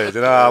enjoy it.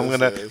 I'm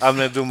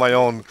gonna do my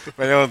own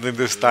thing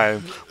this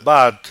time.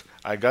 But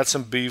I got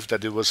some beef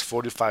that it was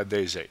 45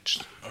 days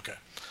aged. Okay.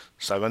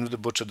 So I went to the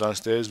butcher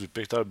downstairs. We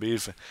picked our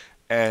beef,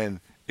 and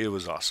it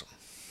was awesome.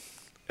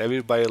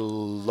 Everybody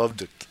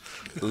loved it.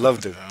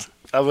 Loved it.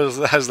 I was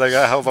like,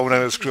 I hope I'm not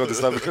gonna screw up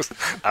this up because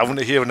I want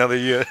to hear another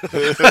year.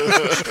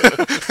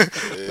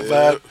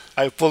 But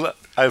I pulled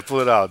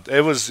it out.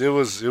 It was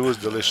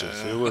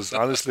delicious. It was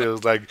honestly, it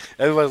was like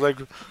everybody's like,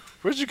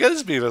 "Where'd you get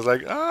this beef?" I was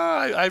like,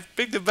 I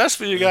picked the best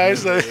for you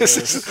guys. This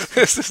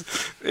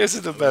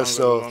is the best.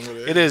 So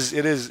it is.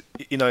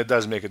 It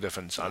does make a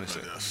difference.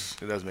 Honestly,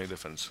 it does make a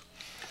difference.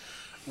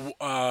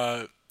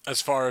 As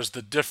far as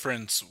the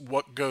difference,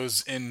 what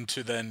goes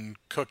into then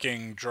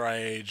cooking dry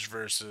age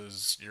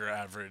versus your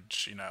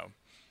average,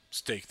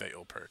 steak that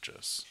you'll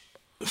purchase?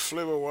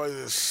 Flavor-wise,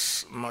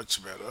 it's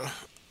much better.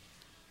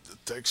 The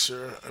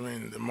texture,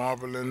 the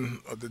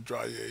marbling of the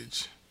dry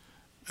age,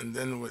 and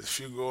then if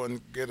you go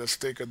and get a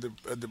steak at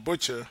the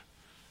butcher,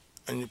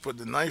 and you put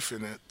the knife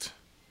in it,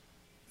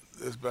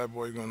 this bad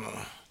boy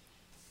gonna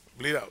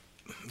bleed out.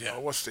 Yeah.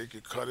 Our steak, you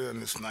cut it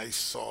and it's nice,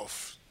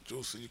 soft,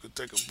 juicy. You could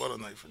take a butter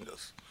knife and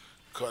just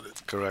cut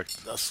it.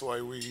 Correct. That's why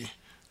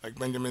like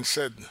Benjamin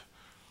said,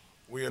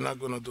 we are not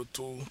gonna do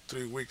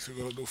 2-3 weeks. We're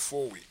gonna do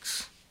 4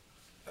 weeks.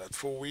 At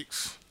 4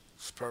 weeks,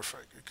 it's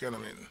perfect. You can't.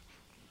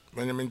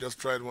 Benjamin just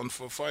tried one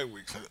for 5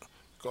 weeks.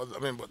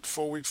 But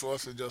 4 weeks for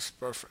us is just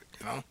perfect.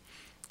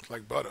 It's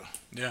like butter.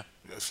 Yeah.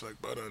 It's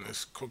like butter, and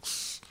it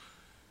cooks.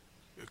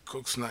 It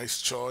cooks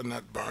nice, charred,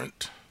 not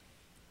burnt.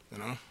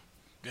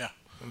 Yeah.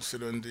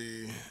 Considering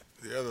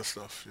the other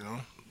stuff,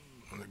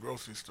 in the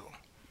grocery store.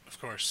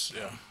 Of course.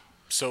 Yeah.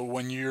 So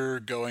when you're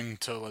going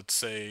to, let's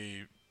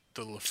say,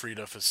 the La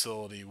Frida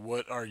facility,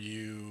 what are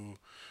you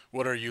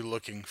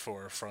looking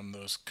for from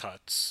those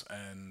cuts?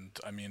 And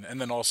I mean, and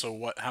then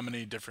also, how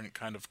many different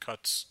kind of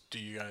cuts do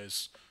you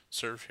guys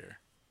serve here?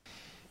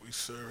 We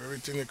serve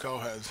everything the cow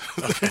has.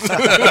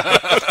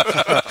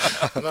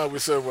 No, we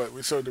serve what?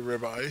 We serve the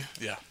ribeye.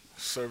 Yeah.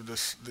 Serve the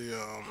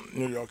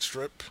New York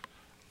strip.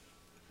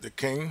 The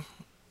king.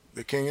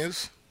 The king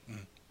is.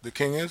 The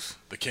king is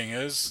The king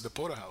is the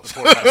porterhouse.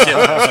 porterhouse.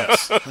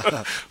 Yes,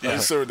 yes. We Yeah.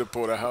 serve the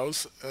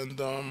porterhouse, and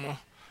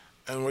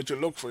what you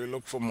look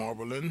for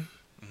marbling.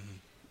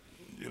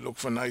 You look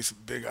for nice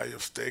big eye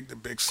of steak, the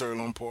big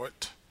sirloin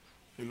port.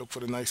 You look for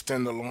the nice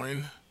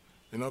tenderloin,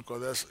 you know,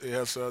 'cause it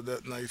has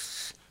that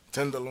nice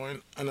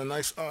tenderloin and a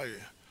nice eye,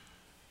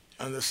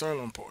 and the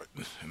sirloin port.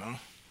 You know,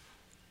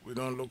 we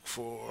don't look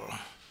for.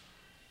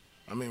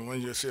 I mean,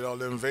 when you see all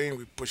them vein,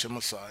 we push them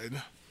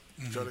aside.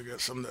 Try to get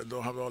some that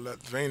don't have all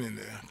that vein in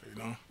there. You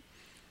know,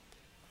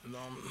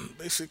 and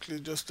basically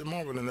just the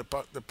marbling, the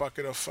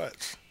pocket of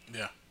fats,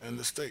 Yeah. and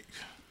the steak.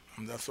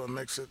 And that's what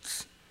makes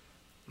it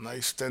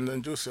nice, tender,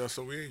 and juicy. That's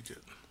how we age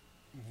it.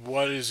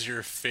 What is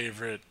your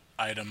favorite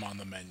item on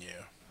the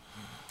menu?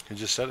 He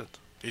just said it.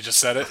 You just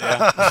said it,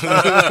 yeah.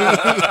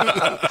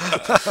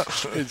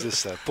 He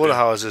just said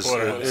porterhouse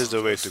Porterhouse. is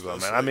the way to go,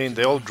 That's man. right. I mean,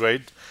 they're all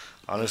great,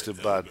 honestly,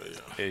 Yeah, but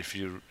yeah.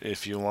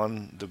 if you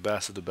want the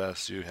best of the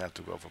best, you have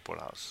to go for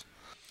porterhouse.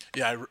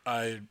 Yeah,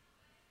 I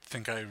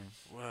think I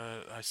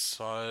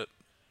saw it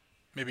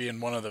maybe in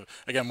one of the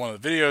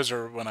videos,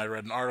 or when I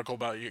read an article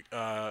about you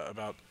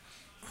about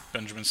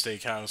Benjamin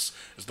Steakhouse.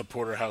 Is the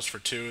porterhouse for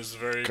two is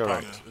Correct.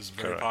 is a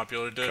very Correct.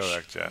 popular dish.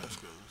 Correct, yeah.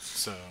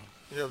 So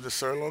You have the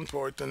sirloin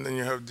port, and then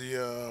you have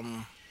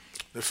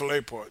the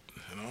fillet port.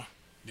 You know,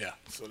 yeah,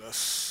 so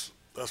that's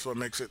what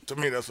makes it. To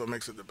me, that's what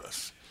makes it the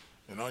best.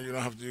 You know, you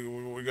don't have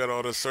to. We got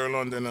all the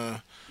sirloin, then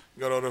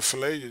got all the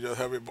fillet. You just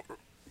have it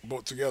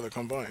both together,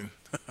 combined.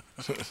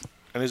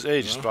 And it's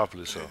aged Yeah.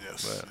 properly, so.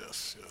 Yes, yeah.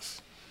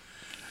 yes.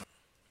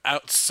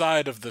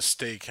 outside of the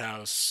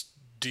steakhouse,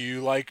 do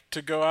you like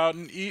to go out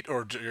and eat,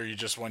 or are you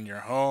just when you're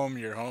home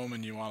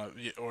and you want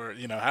to, or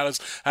how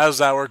does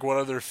that work? What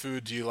other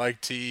food do you like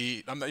to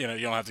eat? I'm not, you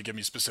don't have to give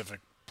me specific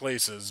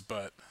places,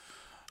 but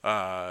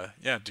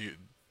yeah,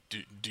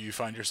 do you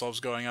find yourselves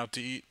going out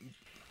to eat?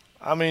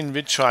 I mean,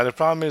 we try. The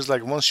problem is,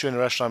 like, once you're in a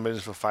restaurant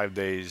business for 5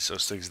 days or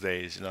 6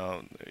 days,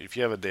 if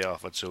you have a day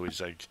off or two,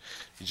 it's like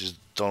you just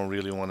don't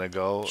really want to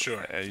go.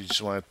 Sure. You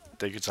just want to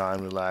take your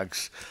time,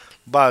 relax.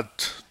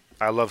 But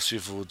I love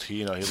seafood.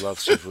 He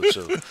loves seafood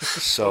too.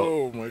 So,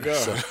 Oh my God!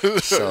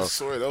 so-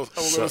 Sweet. I was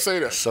gonna say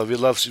that. So we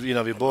love,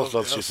 we both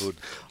love yes. seafood.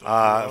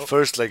 Yeah.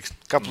 First, like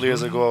a couple of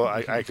years ago,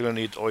 I couldn't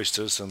eat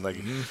oysters, and like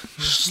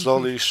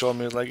slowly showed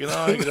me, like, you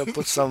gotta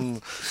put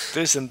some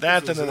this and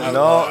that, and then I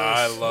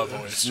love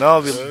oysters.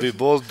 no, we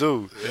both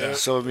do. Yeah.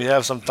 So we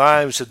have some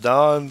time, sit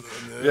down,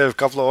 we have a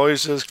couple of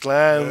oysters,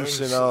 clams,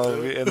 Clams,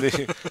 and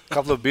a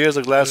couple of beers,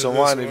 a glass of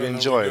wine, and we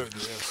enjoy it.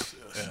 Yes.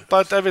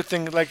 But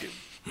everything, like,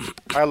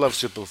 I love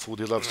simple food.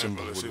 He loves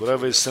simple love food. seafood,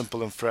 Whatever is yes.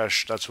 simple and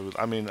fresh, that's what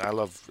I mean. I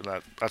love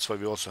that. That's why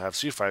we also have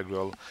Seafire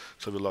Grill,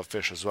 so we love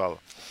fish as well.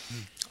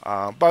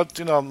 But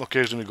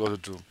occasionally we go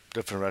to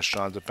different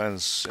restaurants.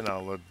 Depends,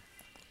 what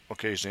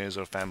occasion is,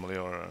 or family,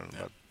 or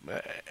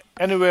but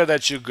anywhere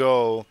that you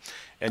go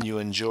and you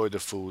enjoy the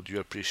food, you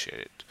appreciate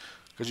it.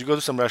 Because you go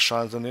to some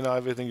restaurants and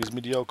everything is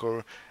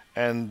mediocre,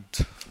 and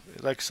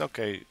like, it's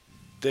okay,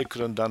 they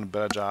could have done a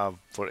better job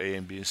for A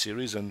and B and C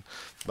reason,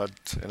 but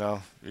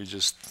you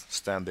just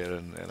stand there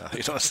and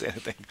you don't say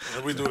anything.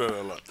 And we do that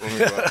a lot when we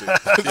go out to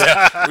eat.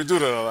 Yeah, we do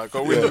that a lot.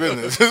 'Cause we in the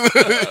business.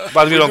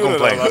 But we don't do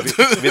that a complain. lot.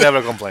 We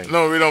never complain.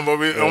 No, we don't. But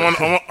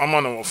I'm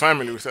on our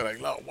family. We say like,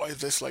 "Look, why is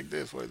this like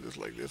this? Why is this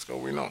like this?" Because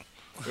we know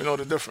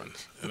the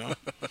difference. We know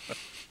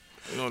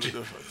the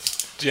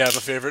difference. Do you have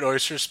a favorite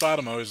oyster spot?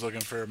 I'm always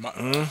looking for.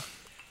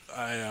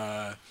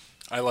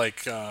 I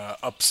like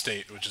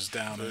Upstate, which is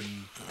down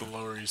in the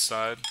Lower East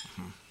Side.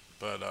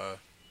 But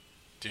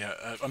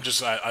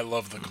I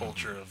love the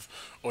culture of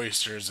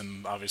oysters,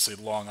 and obviously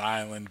Long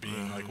Island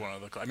being like one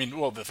of the. I mean,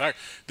 well, the fact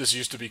this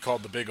used to be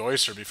called the Big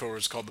Oyster before it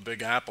was called the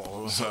Big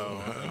Apple,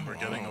 so we're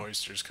getting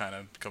oysters kind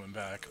of coming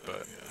back.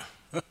 But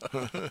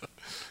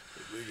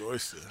Big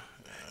oyster.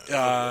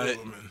 uh,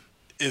 Woman.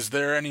 is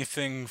there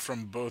anything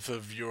from both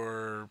of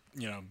your,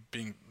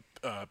 being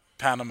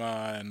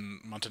Panama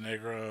and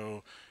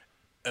Montenegro,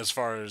 as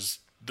far as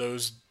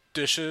those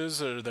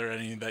dishes? Are there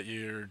any that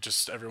you're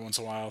just every once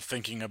in a while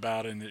thinking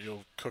about and that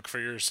you'll cook for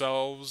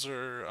yourselves?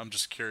 Or I'm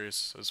just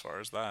curious as far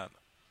as that.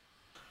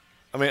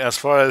 I mean, as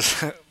far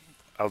as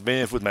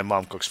Albanian food, my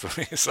mom cooks for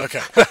me. So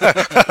Okay.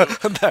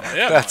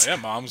 Yeah,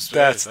 mom's.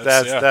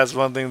 that's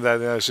one thing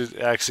that she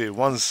actually,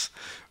 once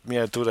me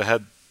and Tura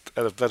had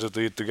the pleasure to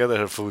eat together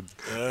her food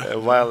a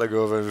while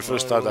ago when we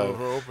first started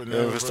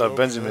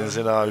Benjamin's.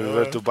 We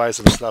were to buy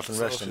some stuff in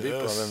Restaurant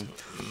Depot, and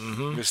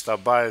then we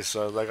stopped by.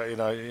 So like,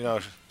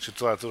 She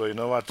told Arturo, you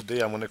know what,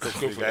 today I'm gonna cook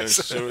for you guys.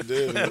 Sure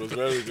did. It was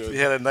very good. We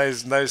had a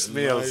nice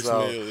meal. Nice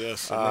So meal,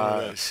 yes, I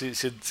remember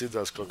that. she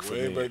does cook for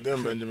Way me. back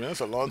then, Benjamin.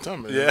 That's a long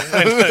time, Yeah,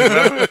 Benjamin.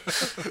 I remember.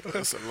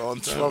 That's a long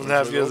time. 12 and a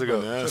half It's years open.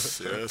 ago.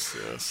 Yes.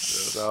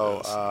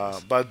 So,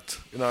 yes. but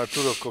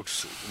Arturo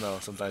cooks,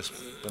 sometimes.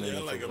 When Yeah, he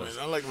I like it, cooks.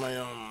 man.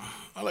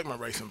 I like my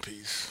rice and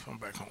peas from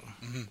back home.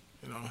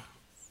 You know,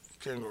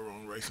 can't go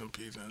wrong with rice and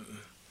peas and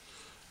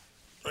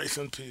rice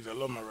and peas. I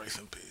love my rice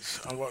and peas.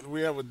 And what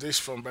we have a dish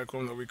from back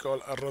home that we call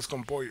arroz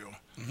con pollo.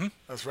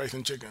 That's rice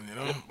and chicken,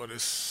 but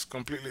it's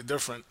completely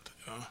different.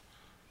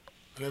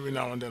 And every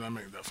now and then I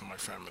make that for my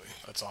family.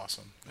 That's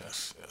awesome.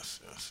 Yes.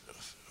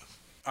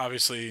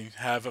 Obviously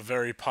have a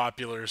very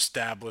popular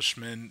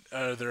establishment.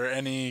 Are there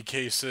any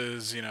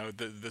cases,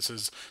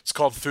 it's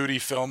called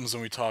Foodie Films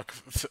and we talk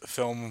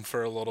film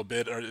for a little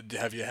bit, or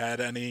have you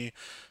had any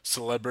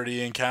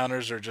celebrity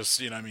encounters or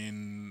just,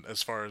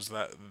 as far as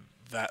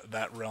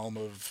that realm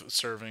of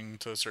serving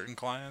to certain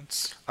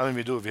clients? I mean,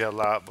 we do. We have a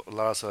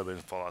lot of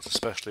celebrating fallouts,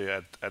 especially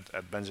at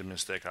Benjamin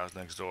Steakhouse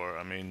next door.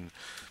 I mean,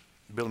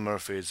 Bill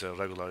Murphy is a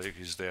regular.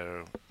 He's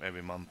there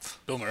every month.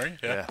 Bill Murray?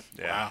 Yeah.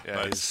 Wow,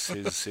 nice.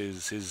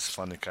 He's a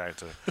funny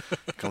character.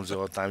 Comes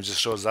all the time.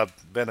 Just shows up.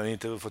 Ben, I need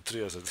to for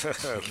 3 hours.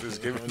 Please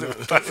give me the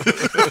time.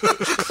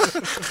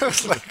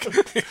 It's like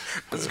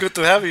it's good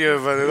to have you,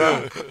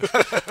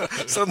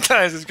 but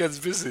sometimes it gets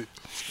busy.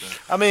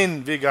 I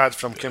mean, we got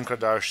from Kim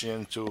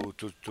Kardashian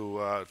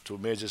to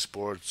major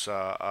sports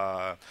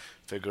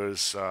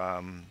figures.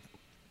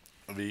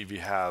 We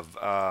have.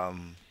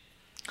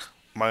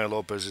 Mario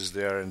Lopez is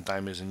there, and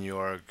time is in New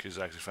York. He's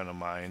actually a friend of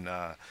mine.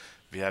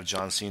 We have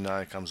John Cena.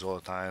 He comes all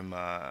the time.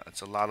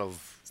 It's a lot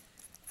of.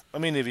 I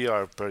mean, we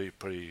are a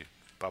pretty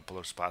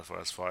popular spot for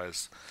as far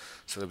as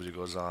celebrity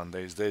goes on.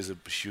 There's a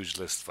huge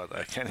list, but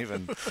I can't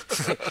even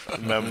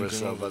remember.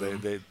 So, but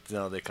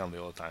they come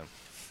there all the time.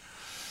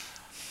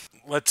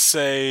 Let's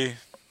say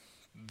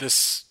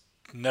this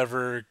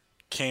never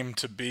came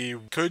to be.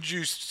 Could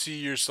you see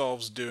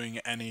yourselves doing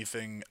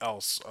anything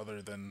else other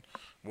than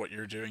what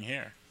you're doing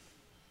here?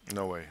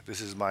 No way.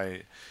 This is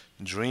my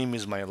dream.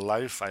 Is my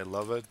life. I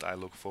love it. I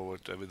look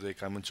forward to every day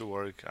coming to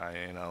work.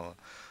 I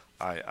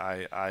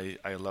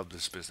love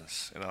this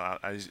business.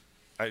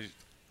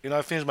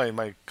 I finished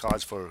my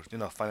college for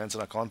finance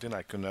and accounting.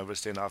 I could never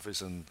stay in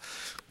office and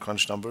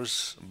crunch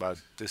numbers, but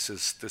this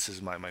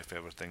is my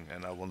favorite thing,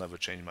 and I will never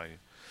change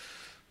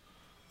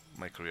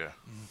my career.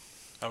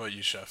 How about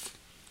you, Chef?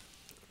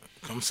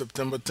 Come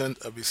September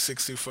 10th, I'll be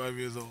 65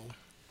 years old.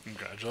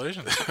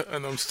 Congratulations.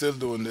 And I'm still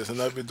doing this, and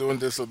I'll be doing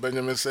this. So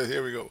Benjamin said,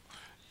 "Here we go,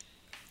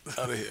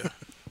 out of here."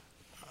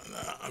 And,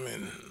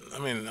 I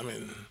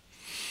mean,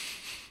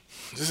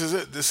 this is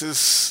it. This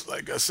is,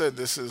 like I said,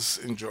 this is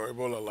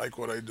enjoyable. I like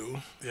what I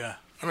do. Yeah.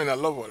 I mean, I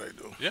love what I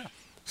do, Yeah.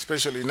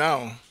 especially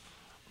now.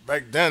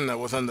 Back then, I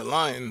was on the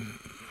line.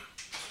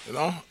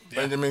 Yeah.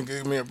 Benjamin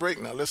gave me a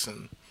break. Now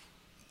listen,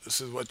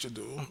 this is what you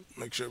do.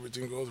 Make sure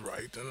everything goes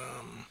right, and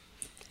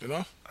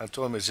I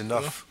told him it's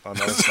enough on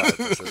our side.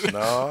 I said,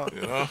 no,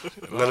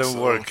 let him so,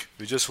 work.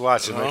 We just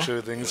watch and make sure you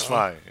everything is know,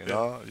 fine.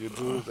 You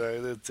do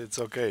that. It's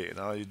okay.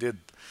 You did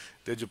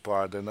your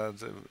part, and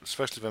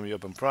especially when we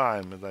open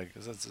Prime,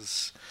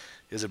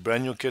 it's a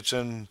brand new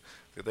kitchen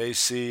with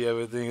AC,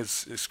 everything.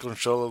 It's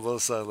controllable.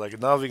 So like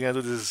now we can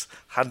do this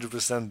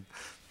 100%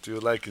 to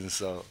your liking.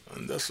 So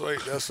And that's why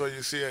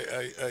you see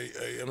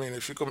I mean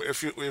if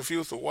you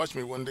used to watch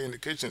me one day in the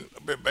kitchen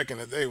a bit back in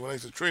the day when I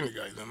used to train the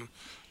guys,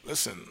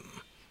 listen,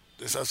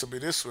 this has to be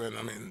this way, and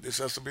I mean this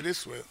has to be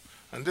this way,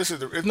 and it's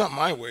not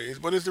my way,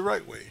 but it's the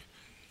right way.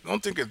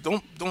 Don't think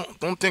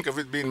of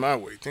it being my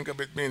way. Think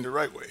of it being the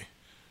right way.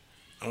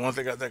 And once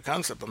they got that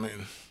concept, I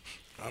mean,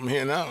 I'm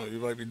here now. You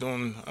might be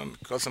doing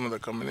customers that are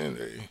coming in,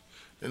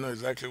 they know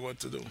exactly what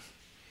to do.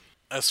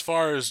 As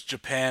far as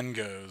Japan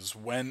goes,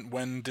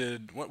 when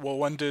did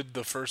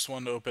the first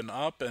one open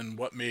up, and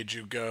what made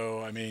you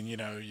go? I mean,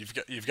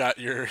 you've got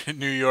your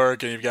New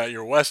York and you've got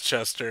your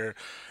Westchester.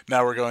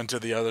 Now we're going to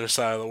the other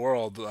side of the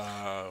world.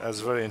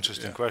 that's a very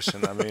interesting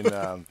question. I mean,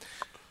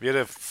 we had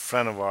a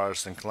friend of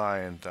ours and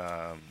client.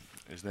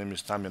 His name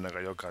is Tamio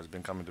Nagayoka. Has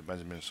been coming to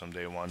Benjamin from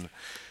day one.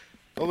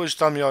 Always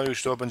tell me, oh, you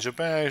should open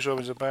Japan, you should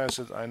open Japan. I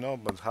said, I know,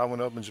 but how would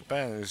I open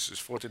Japan? It's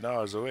 14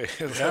 hours away.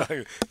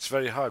 It's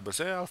very hard. But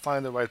say, I'll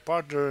find the right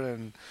partner.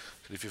 And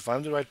if you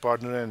find the right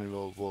partner, and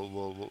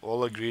we'll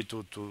all agree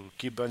to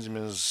keep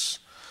Benjamin's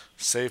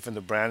safe and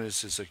the brand is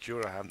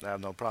secure, I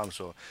have no problem.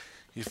 So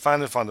he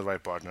finally found the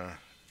right partner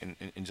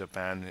in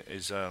Japan.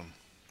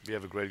 We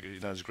have a great,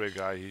 he's a great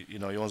guy. He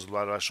owns a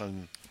lot of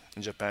restaurants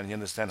in Japan. He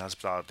understands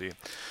hospitality.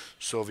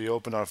 So we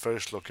opened our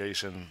first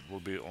location, will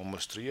be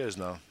almost 3 years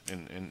now,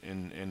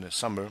 in the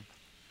summer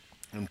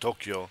in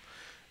Tokyo,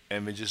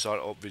 and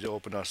we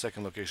opened our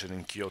second location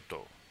in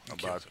Kyoto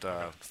about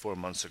 4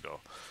 months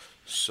ago.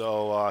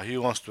 So he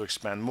wants to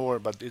expand more,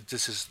 but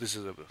this is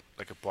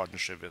like a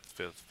partnership with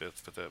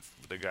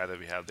the guy that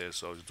we have there.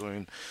 So it's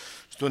doing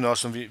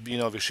awesome.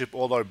 We ship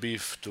all our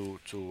beef to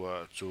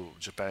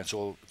Japan. It's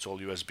all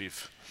U.S.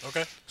 beef.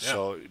 Okay. Yeah.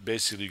 So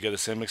basically, you get the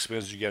same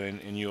experience you get in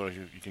New York.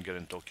 You can get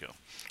in Tokyo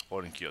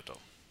or in Kyoto.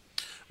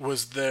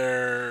 Was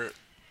there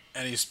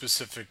any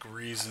specific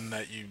reason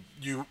that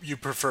you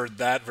preferred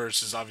that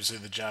versus obviously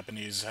the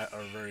Japanese are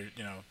very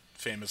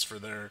famous for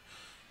their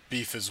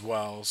beef as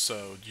well,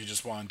 so you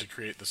just wanted to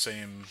create the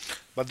same.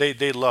 But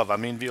they love. I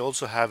mean, we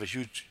also have a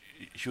huge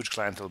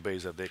clientele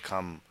base that they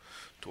come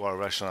to our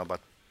restaurant,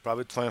 but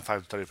probably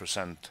 25 to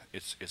 30%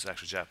 it's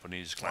actually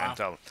Japanese Wow.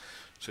 clientele.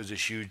 So it's a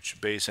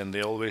huge base, and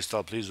they always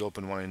tell, please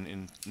open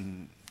one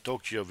in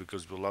Tokyo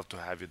because we'd love to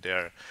have you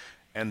there.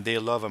 And they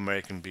love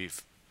American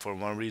beef for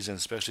one reason,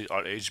 especially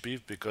our aged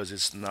beef, because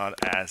it's not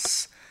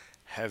as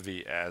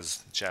heavy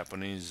as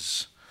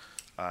Japanese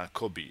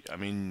Kobe. I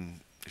mean,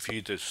 if you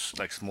eat this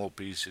like small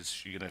piece,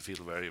 you're gonna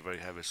feel very very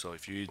heavy. So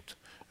if you eat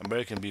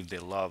American beef, they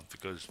love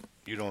because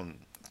you don't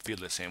feel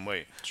the same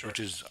way. Sure. Which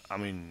is, I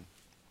mean,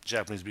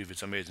 Japanese beef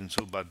is amazing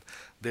too, but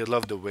they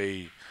love the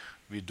way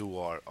we do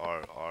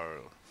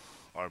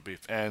our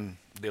beef, and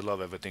they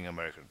love everything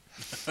American.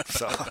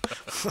 So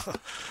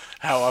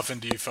How often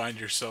do you find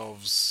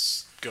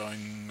yourselves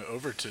going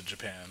over to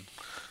Japan?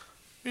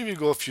 we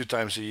go a few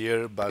times a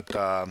year, but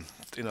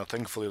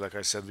thankfully, like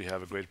I said, we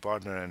have a great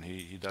partner, and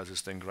he does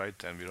his thing right,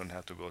 and we don't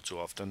have to go too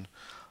often.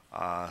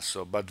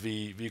 But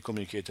we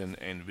communicate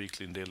in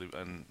weekly and daily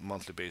and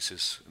monthly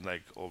basis,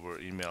 like over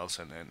emails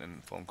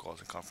and phone calls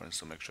and conference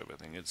to make sure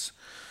everything is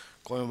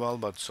going well.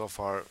 But so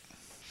far,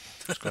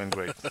 it's going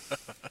great.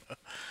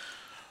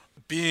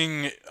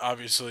 Being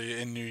obviously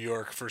in New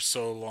York for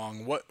so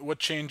long, what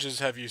changes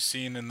have you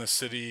seen in the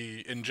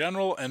city in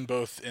general and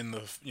both in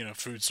the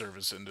food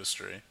service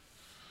industry?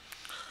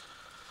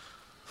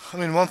 I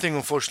mean, one thing,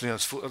 unfortunately,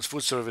 as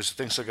food service,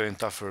 things are getting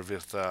tougher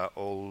with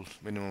all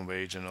minimum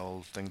wage and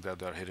all things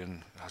that are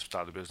hitting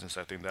hospitality business.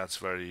 I think that's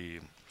very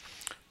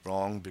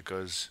wrong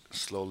because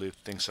slowly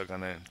things are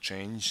gonna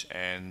change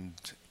and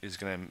it's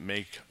gonna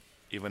make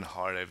even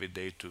hard every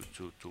day to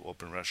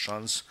open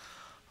restaurants.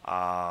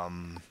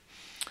 Um,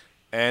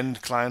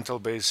 and clientele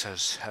base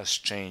has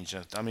changed.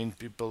 I mean,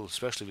 people,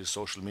 especially with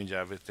social media,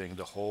 everything,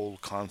 the whole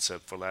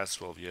concept for last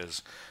 12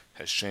 years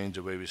has changed.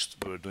 The way we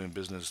were doing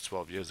business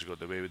 12 years ago,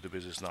 the way we do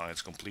business now,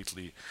 it's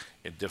completely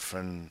a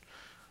different,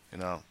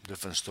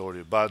 different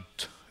story.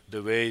 But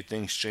the way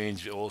things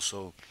change, we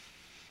also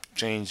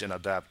change and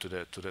adapt to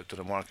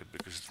the market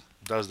because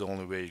that's the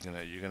only way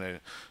you're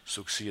gonna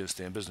succeed and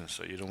stay in business.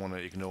 So you don't want to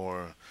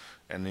ignore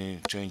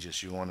any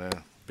changes. You want to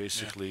Yeah.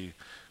 basically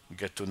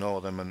get to know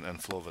them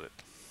and flow with it.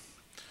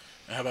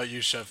 And how about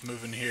you, Chef,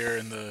 moving here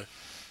in the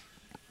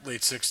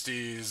late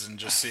 '60s and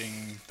just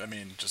seeing, I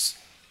mean, just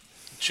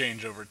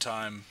change over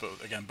time, but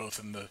again, both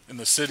in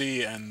the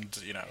city and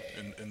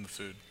in the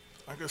food.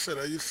 Like I said,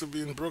 I used to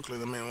be in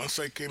Brooklyn. I mean, once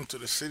I came to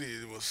the city,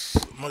 it was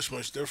much,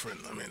 much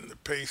different. I mean, the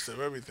pace of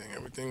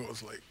everything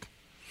was like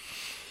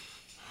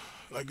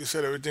you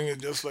said, everything is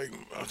just like,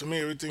 to me,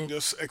 everything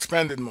just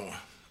expanded more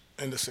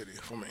in the city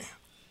for me.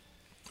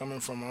 Coming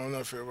from, I don't know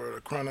if you ever heard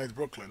of Crown Heights,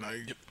 Brooklyn.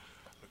 Yep.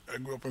 I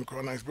grew up in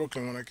Crown Heights,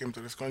 Brooklyn when I came to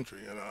this country.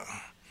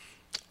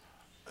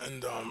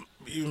 And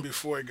even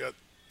before I got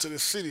to the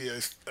city,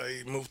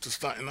 I moved to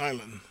Staten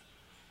Island.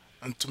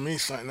 And to me,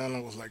 Staten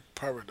Island was like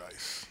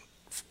paradise.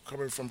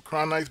 Coming from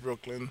Crown Heights,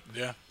 Brooklyn,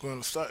 Yeah.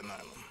 going to Staten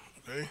Island,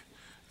 okay?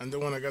 And then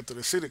when I got to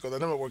the city, because I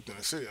never worked in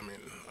the city, I mean,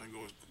 I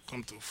go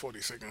come to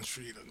 42nd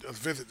Street and just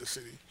visit the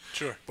city.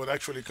 Sure. But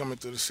actually coming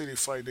to the city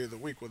 5 days a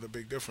week was a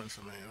big difference.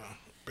 I mean,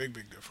 big,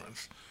 big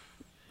difference.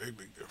 Big,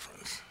 big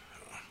difference.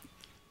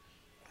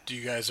 Do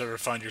you guys ever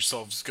find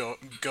yourselves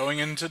going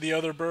into the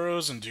other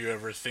boroughs, and do you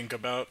ever think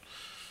about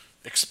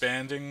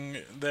expanding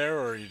there,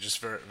 or are you just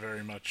very,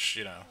 very much,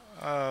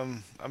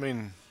 I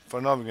mean, for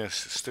now we're gonna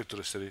stick to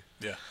the city,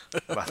 yeah,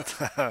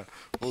 but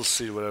we'll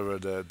see whatever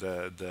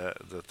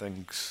the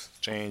things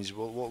change.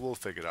 We'll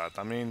figure it out.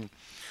 I mean,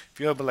 if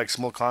you have like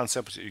small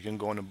concepts, you can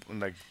go in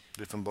like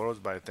different boroughs.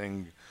 But I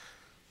think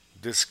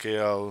this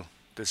scale,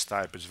 this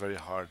type is very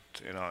hard.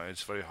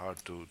 It's very hard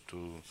to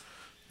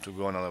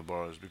go in other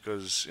boroughs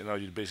because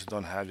you basically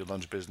don't have your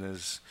lunch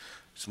business.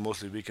 It's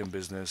mostly weekend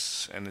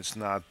business, and it's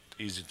not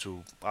easy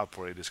to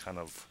operate this kind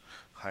of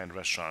high-end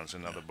restaurants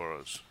in other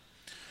boroughs.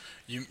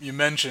 you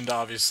mentioned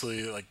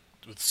obviously like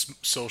with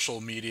social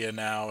media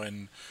now,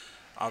 and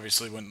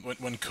obviously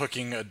when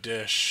cooking a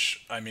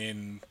dish, I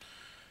mean,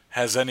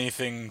 has any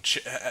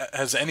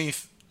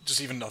just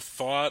even a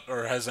thought,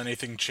 or has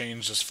anything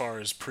changed as far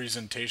as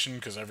presentation?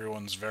 Because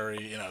everyone's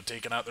very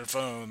taking out their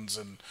phones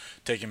and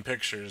taking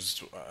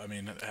pictures. I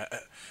mean,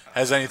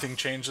 has anything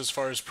changed as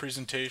far as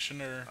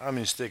presentation or I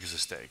mean, steak is a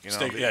steak.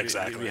 steak? Yeah,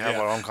 exactly. We have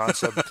Yeah. our own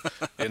concept.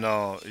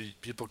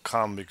 People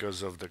come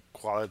because of the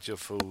quality of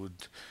food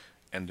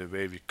and the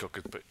way we cook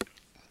it. But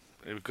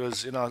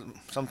because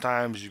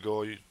sometimes you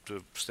go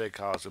to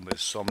steakhouse and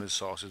there's so many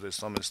sauces, there's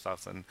so many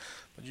stuff, and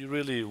but you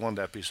really want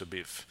that piece of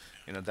beef.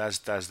 That's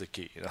the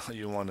key.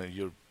 You want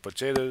your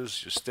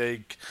potatoes, your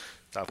steak.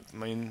 I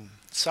mean,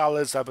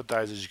 salads,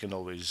 appetizers, you can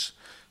always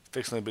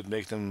fix them a bit,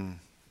 make them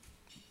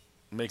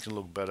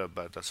look better.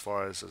 But as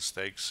far as the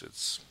steaks,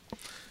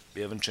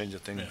 we haven't changed a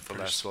thing Yeah, for the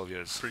last 12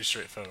 years. pretty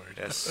straightforward.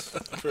 Yes.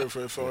 Very,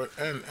 very forward.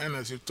 And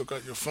as you took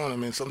out your phone, I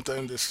mean,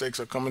 sometimes the steaks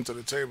are coming to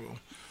the table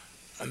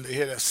and they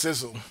hear that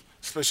sizzle,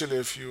 especially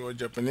if you are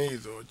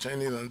Japanese or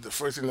Chinese, and the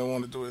first thing they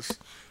want to do is,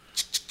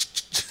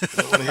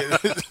 they wanna hear-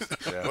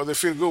 Yeah. or they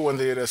feel good when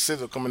they hear that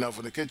sizzle coming out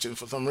from the kitchen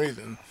for some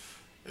reason,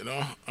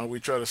 and we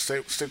try to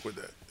stick with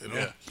that,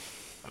 Yeah.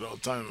 at all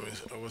time.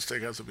 Our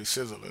steak has to be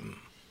sizzling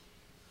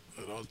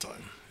at all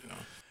time.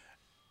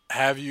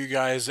 Have you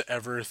guys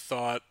ever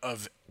thought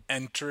of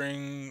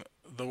entering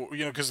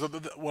because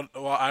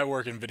I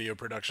work in video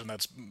production.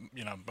 That's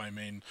my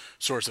main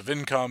source of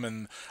income,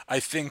 and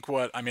I think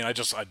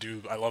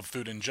I love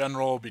food in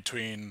general.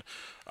 Between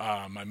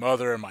my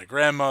mother and my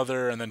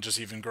grandmother, and then just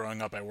even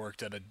growing up, I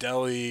worked at a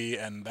deli,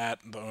 and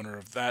the owner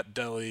of that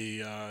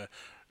deli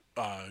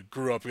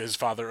grew up. His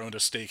father owned a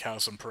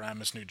steakhouse in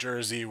Paramus, New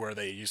Jersey, where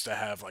they used to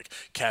have like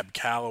Cab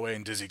Calloway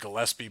and Dizzy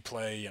Gillespie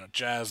play,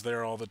 jazz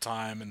there all the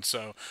time. And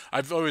so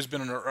I've always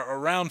been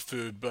around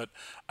food, but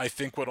I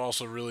think what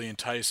also really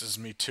entices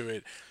me to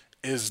it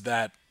is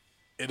that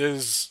it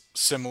is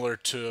similar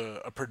to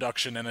a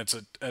production, and it's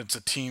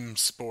a team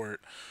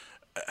sport.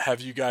 Have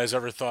you guys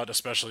ever thought,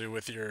 especially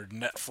with your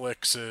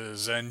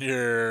Netflixes and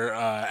your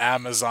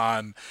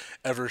Amazon,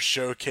 ever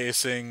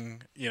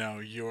showcasing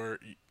your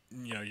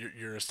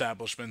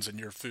establishments and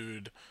your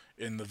food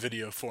in the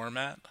video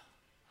format,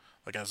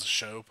 like as a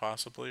show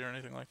possibly or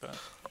anything like that?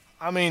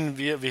 I mean,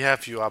 we have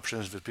few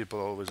options that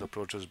people always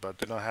approach us, but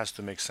it has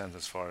to make sense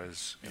as far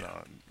as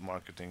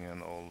marketing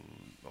and all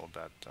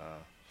that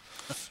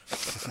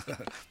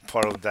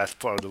part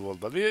of the world.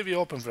 But we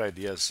open for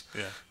ideas.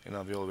 Yeah.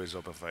 We always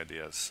open for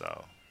ideas.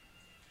 So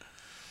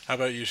How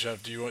about you,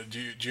 Chef? Do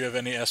you have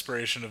any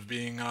aspiration of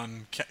being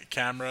on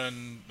camera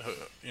and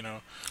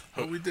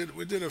Well, we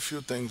did a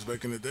few things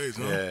back in the days,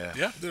 no? yeah.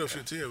 Yeah. We did a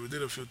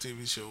few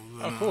TV shows.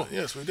 Oh, cool.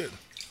 Yes, we did.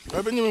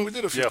 Right, Benjamin, we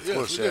did a few. Yeah, of yes,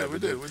 course, we yeah, did. we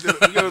We did.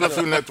 did. We got on a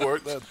few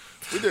networks.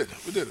 We did.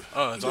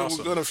 Oh, that's awesome.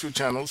 We got on a few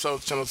channels.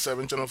 South Channel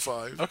 7, Channel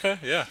 5. Okay,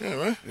 yeah. Yeah,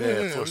 right?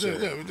 Yeah, for we sure.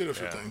 did. Yeah, we did a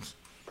few Yeah. things.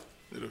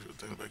 Did a few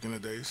things back in the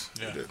days.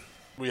 Yeah. We did.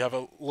 We have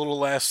a little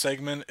last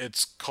segment.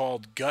 It's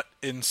called Gut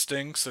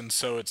Instincts, and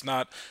so it's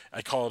not,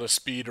 I call it a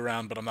speed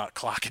round, but I'm not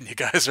clocking you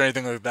guys or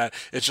anything like that.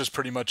 It's just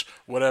pretty much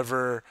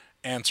whatever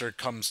answer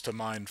comes to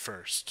mind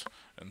first.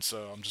 And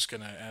so I'm just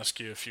going to ask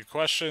you a few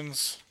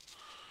questions,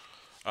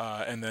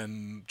 and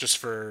then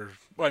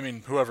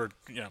whoever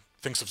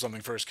thinks of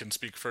something first can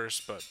speak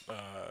first. But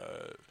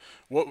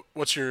do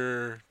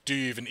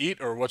you even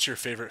eat, or what's your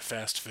favorite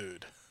fast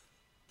food?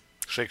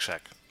 Shake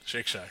Shack.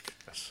 Shake Shack.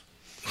 Yes.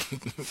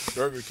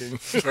 Burger King.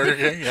 Burger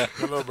King. Yeah.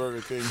 I love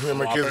Burger King. Me and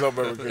my kids love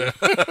Burger King.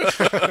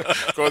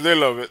 Because they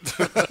love it.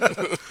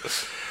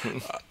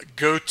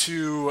 Go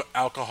to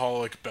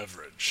alcoholic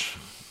beverage.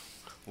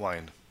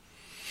 Wine.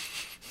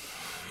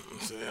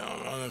 So, yeah, I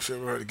don't know if you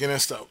ever heard of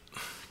Guinness Stout.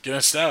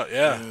 Guinness Stout,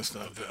 yeah. Guinness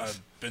Stout, yes.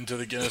 I've been to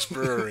the Guinness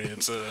Brewery.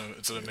 It's an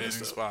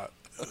amazing spot.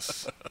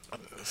 Yes.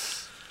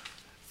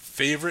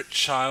 Favorite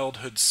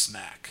childhood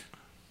snack?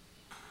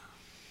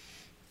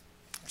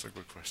 That's a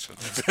good question.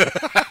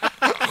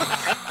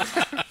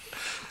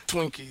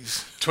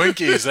 Twinkies.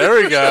 Twinkies. There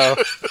we go.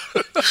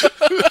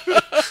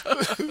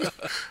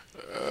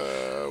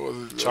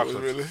 Was it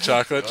Chocolate. Really?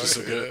 Chocolate, just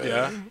a good.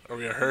 Yeah. Are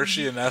we a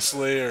Hershey, a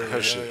Nestle, or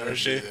Hershey?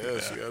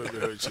 Yes, you gotta be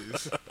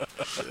Hershey's.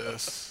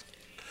 Yes.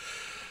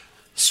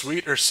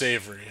 Sweet or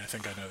savory? I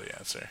think I know the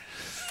answer.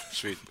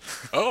 Sweet.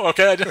 Oh,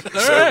 okay. All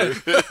right.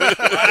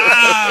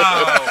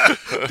 Wow.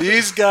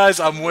 These guys,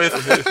 I'm with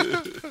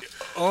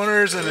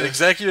owners and an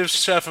executive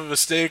chef of a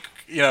steak,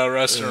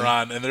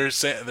 restaurant, and they're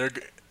saying they're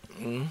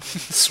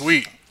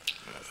sweet.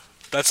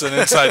 That's an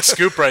inside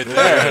scoop right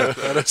there.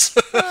 That is.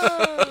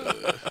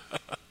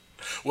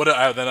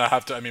 Then I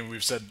have to. I mean,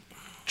 we've said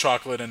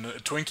chocolate and a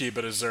Twinkie,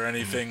 but is there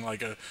anything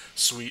like a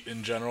sweet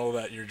in general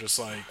that you're just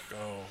like,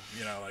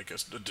 like a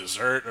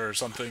dessert or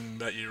something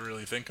that you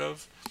really think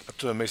of? Up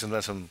to make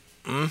some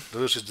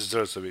delicious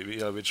desserts. So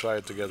we try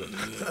it together.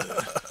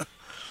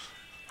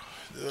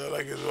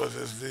 Like it was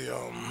just the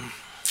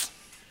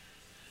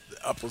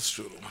apple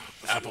strudel.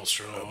 Apple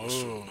strudel.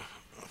 Oh.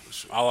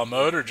 A la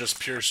mode or just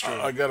pure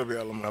strudel? I gotta be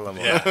a la mode. A la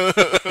mode. Yeah.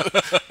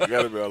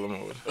 Gotta be a la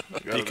mode.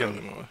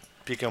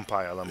 Pecan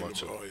pie a la mode.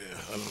 Oh yeah,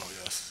 I don't know.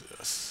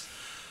 Yes.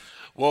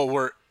 Well,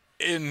 we're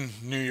in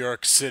New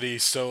York City,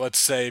 so let's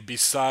say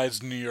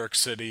besides New York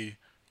City,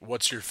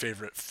 what's your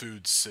favorite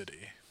food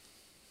city?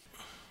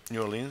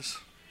 New Orleans.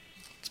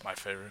 It's my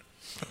favorite.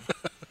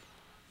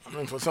 I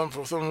mean, for some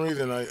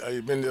reason,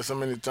 I've been there so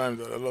many times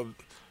that I love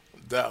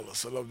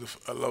Dallas. I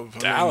love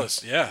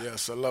Dallas, yeah.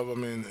 Yes, I love. I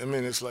mean,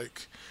 it's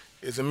like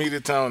it's a media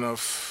town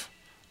of.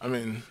 I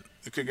mean,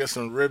 You could get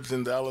some ribs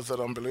in Dallas that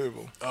are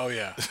unbelievable. Oh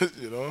yeah,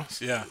 You know,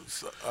 yeah,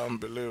 it's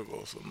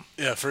unbelievable. So,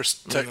 yeah.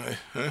 First, huh?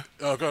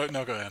 oh, go ahead.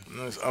 No, go ahead.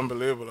 No, it's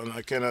unbelievable, and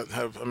I cannot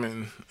have. I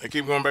mean, I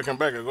keep going back and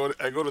back.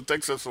 I go to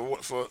Texas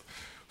for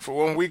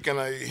 1 week, and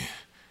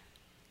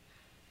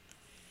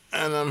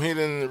I'm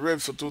eating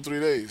ribs for 2 3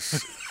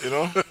 days. You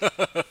know,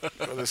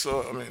 'cause it's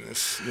so. I mean,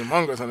 it's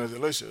humongous and it's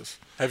delicious.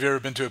 Have you ever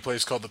been to a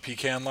place called the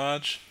Pecan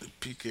Lodge? The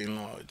Pecan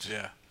Lodge.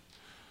 Yeah.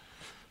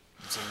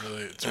 It's a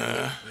really,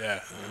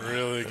 yeah,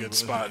 really good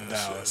spot in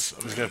Dallas.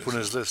 He's gonna put in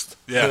his list.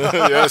 Yeah.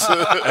 Yes.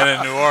 And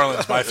in New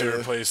Orleans, my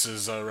favorite place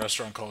is a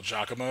restaurant called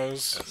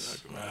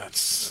Giacomo's.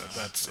 That's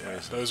yeah.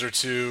 Those are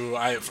two.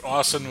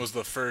 Austin was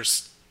the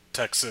first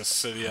Texas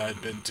city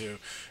I'd been to,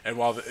 and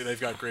while they've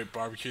got great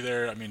barbecue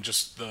there, I mean,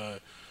 just the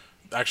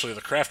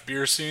craft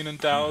beer scene in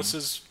Dallas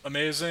is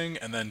amazing,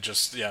 and then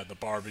just the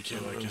barbecue,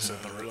 like you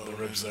said, the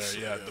ribs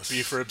there, the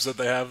beef ribs that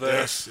they have there.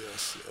 Yes.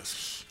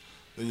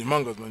 The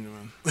humongous menu,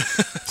 man.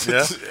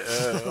 Yeah.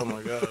 Yeah. Oh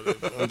my God,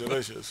 they're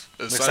delicious.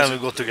 Next time we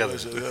go together.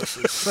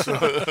 Delicious,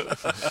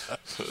 yes.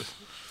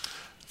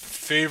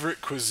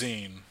 Favorite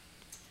cuisine?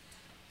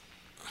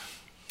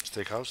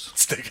 Steakhouse.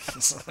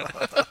 Steakhouse.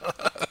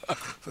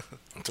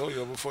 I told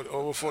you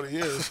over 40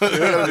 years.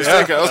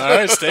 Steakhouse. All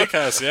right,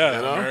 steakhouse. Yeah,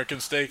 You know? American American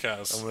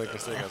Steakhouse.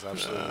 Steakhouse,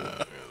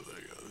 absolutely.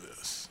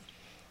 Yes.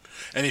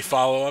 Any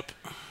follow up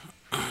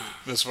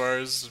as far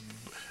as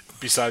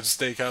besides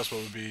steakhouse?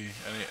 What would be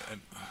any?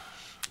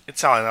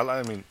 Italian.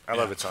 I mean, I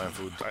love Yeah. Italian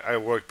food. I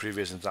worked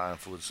previous in Italian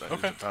food, so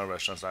Okay. Italian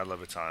restaurants. I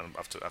love Italian.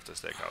 After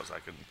steakhouse, I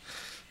can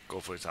go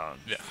for Italian.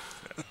 Yeah.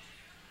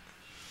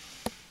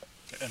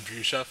 And for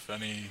you, chef,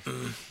 any?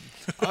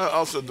 I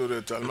also do the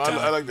Italian. Italian.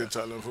 I like the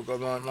Italian food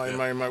because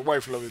my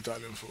wife loves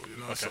Italian food. You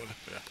know, Okay. so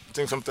Yeah. I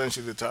think sometimes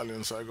she's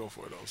Italian, so I go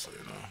for it also.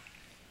 You know.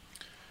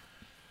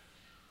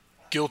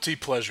 Guilty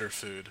pleasure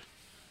food.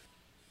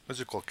 What's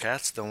it called?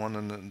 Cats. The one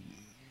in the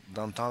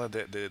downtown.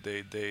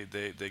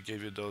 They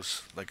give you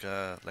those like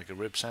a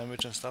rib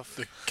sandwich and stuff.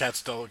 The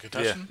Cat's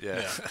Delicatessen.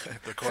 Yeah.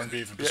 The corned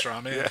beef and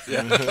pastrami.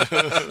 Yeah.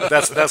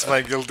 that's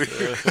my guilty.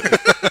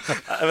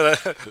 I mean,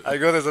 I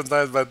go there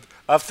sometimes, but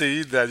after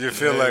you eat that, you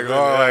feel like,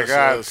 oh my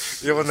God,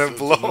 you want to it's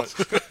blow.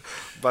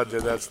 But yeah,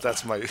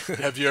 that's my.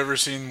 Have you ever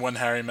seen When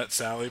Harry Met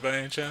Sally by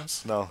any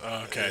chance? No.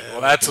 Okay.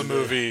 Well, that's a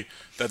movie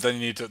that then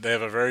you need to. They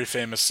have a very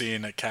famous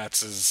scene at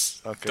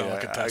Katz's Okay,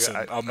 Delicatessen.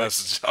 I I'll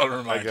I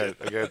remind you.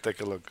 gotta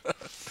take a look.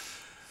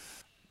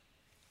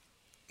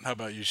 How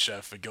about you,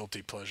 chef? A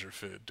guilty pleasure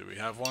food? Do we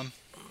have one?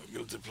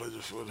 Guilty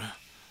pleasure food.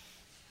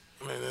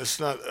 I mean, it's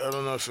not. I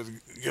don't know if it's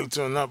guilty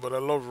or not, but I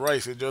love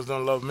rice. It just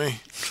don't love me.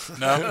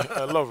 No.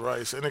 I love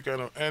rice. Any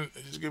kind of, and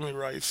just give me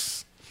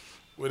rice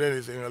with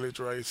anything. I'll eat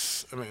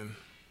rice. I mean,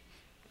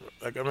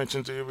 like I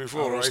mentioned to you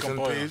before, Arroz rice con and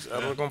pollo. peas. Yeah.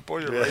 Arroz con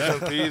pollo, rice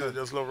and peas. I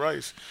just love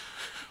rice.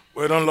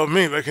 Well, don't love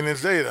me back in the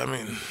day. I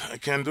mean, I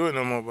can't do it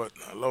no more. But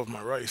I love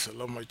my rice. I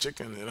love my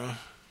chicken. You know.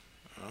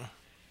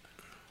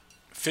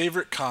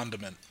 Favorite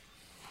condiment?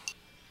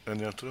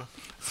 Any other?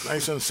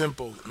 Nice and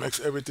simple. Makes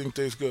everything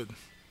taste good.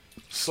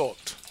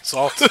 Salt.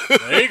 Salt.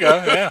 There you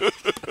go. Yeah.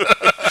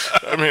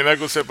 I mean, I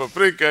could say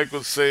paprika. I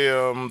could say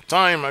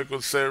thyme. I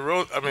could say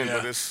rose. I mean, Yeah.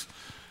 but it's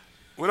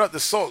without the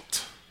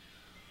salt.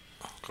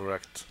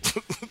 Correct.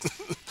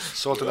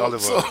 Salted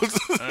olive oil.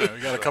 All right, we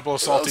got a couple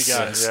of salty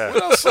guys. Yeah.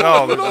 Without salt,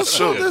 No, without that's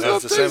salt, true. there's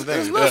That's no the same taste,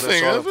 there's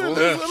thing. nothing.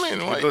 That's all I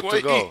mean, We're good why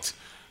to go. eat?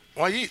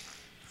 Why eat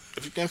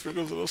if you can't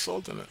sprinkle a little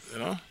salt in it? You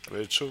know.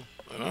 Very true.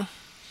 You know.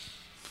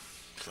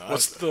 So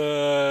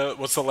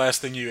What's the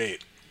last thing you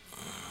ate?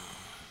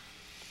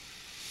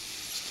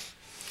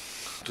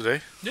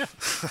 Today, Yeah.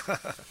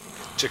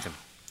 chicken.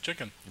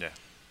 Chicken.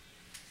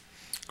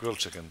 Grilled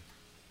chicken.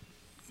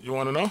 you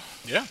want to know?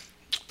 Yeah.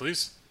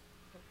 Please.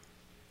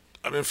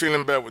 I've been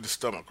feeling bad with the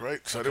stomach,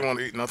 right? So I didn't want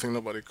to eat nothing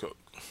nobody cooked.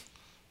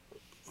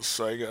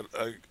 So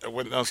I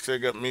went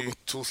downstairs, got me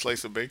 2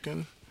 slices of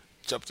bacon,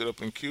 chopped it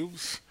up in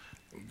cubes.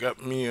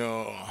 Got me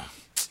a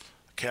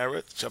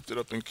carrot, chopped it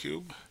up in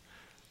cube.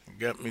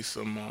 Got me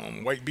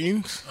some white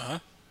beans. Uh-huh.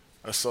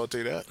 I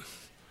sauteed that.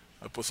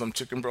 I put some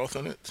chicken broth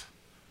in it,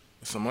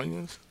 with some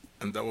onions,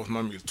 and that was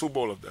my meal. 2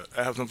 bowls of that.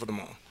 I have some for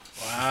tomorrow.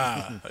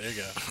 Wow. There you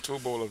go. 2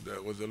 bowls of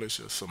that was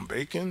delicious. Some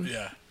bacon,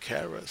 Yeah.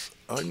 carrots,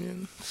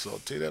 onion,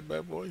 saute that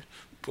bad boy,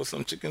 put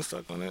some chicken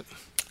stock on it.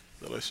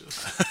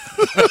 Delicious.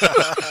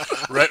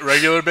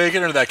 Regular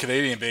bacon or that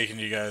Canadian bacon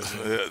you guys?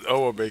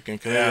 Our bacon,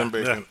 Canadian Yeah.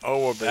 bacon.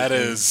 Our bacon. That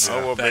is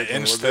our that bacon.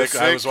 inch Was thick.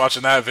 it I was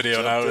watching that video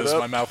and Chopped it up.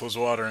 my mouth was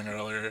watering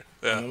earlier.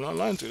 Yeah. I'm not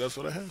lying to you. That's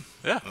what I had.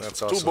 Yeah. That's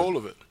 2 awesome. bowls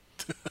of it.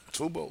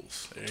 2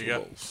 bowls. There you 2 go.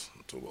 bowls.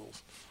 2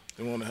 bowls.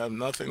 Didn't want to have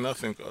nothing.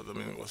 Cause I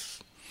mean, it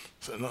was.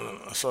 So no.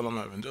 That's all I'm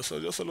having. Just a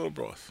little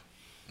broth.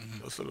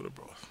 Mm-hmm. Just a little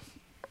broth.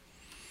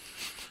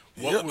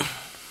 What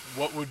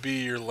what would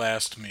be your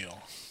last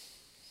meal?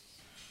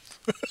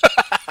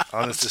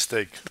 Honestly,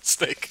 steak.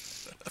 Steak.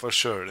 For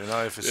sure. You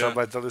know, if Yeah.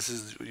 somebody tells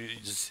us you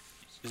just,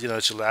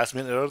 it's your last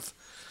meal on earth,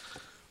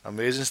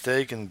 amazing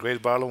steak and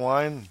great bottle of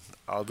wine,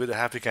 I'll be the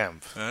happy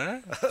camp. All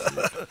right.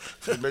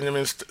 See,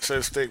 Benjamin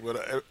says steak,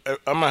 but I'm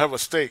gonna have a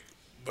steak,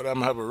 but I'm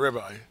gonna have a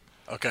ribeye.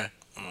 Okay.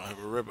 I'm gonna have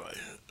a ribeye.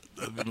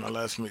 That'd be my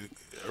last meal.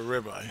 A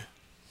ribeye.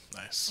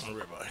 Nice. A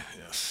ribeye.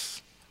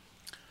 Yes.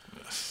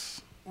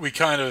 Yes. We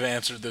kind of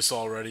answered this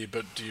already,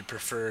 but do you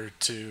prefer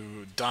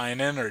to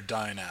dine in or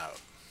dine out?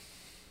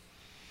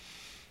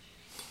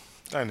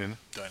 Dining.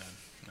 Dine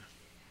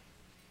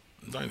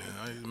in. Dining.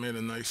 I made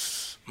a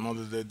nice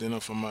Mother's Day dinner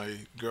for my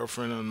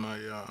girlfriend and my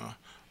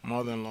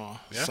mother-in-law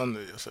Yeah?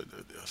 Sunday. Yes, I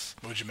did. Yes.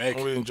 What'd you make?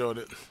 I really enjoyed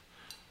it.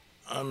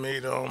 I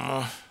made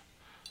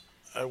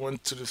I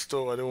went to the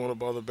store. I didn't want to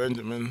bother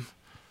Benjamin,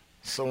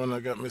 so when I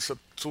got me some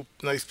two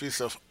nice pieces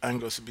of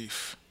Angus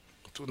beef,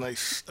 too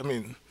nice. I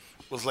mean,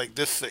 it was like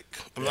this thick.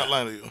 I'm not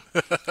lying to you,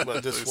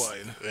 but this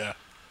wide. Yeah.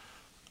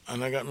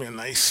 And I got me a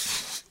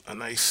nice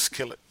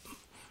skillet,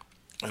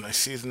 and I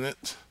seasoned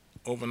it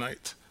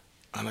overnight,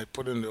 and I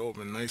put it in the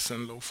oven, nice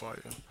and low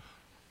fire.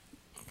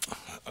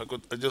 I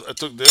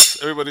took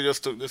this. Everybody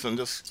just took this and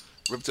just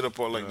ripped it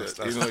apart like that.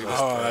 That's- You know, like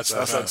Oh, this. that's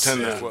That's the how best,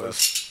 tender yeah. it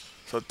was.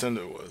 That's how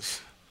tender it was.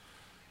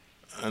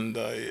 And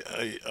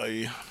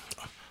I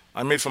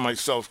made for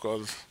myself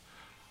because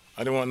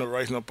I didn't want no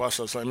rice, no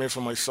pasta, so I made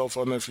for myself. I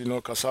don't know if you know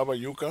cassava,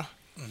 yuca.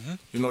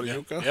 You know the Yeah.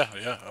 yuca? Yeah,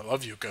 yeah. I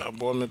love I yuca.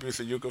 bought me a piece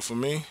of yuca for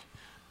me,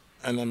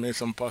 and I made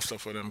some pasta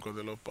for them because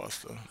they love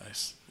pasta.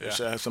 Nice.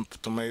 So Yeah. I had some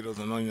tomatoes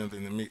and onions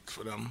in the meat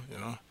for them, you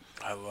know.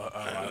 I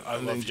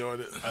And love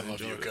enjoyed it. I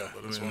love Enjoyed yuca. it,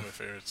 but I It's mean, one of my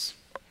favorites.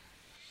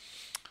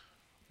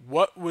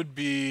 What would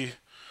be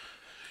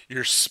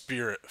your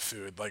spirit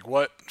food? Like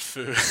what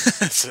food?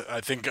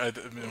 I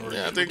mean, we're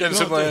Yeah, I think getting you know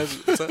some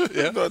it lands-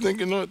 Yeah. No, I think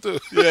you know it too.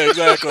 Yeah,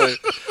 exactly.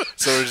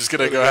 So we're just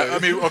gonna go. I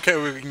mean,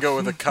 okay, we can go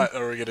with a cut.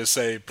 Are we gonna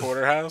say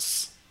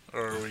porterhouse,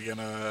 or are we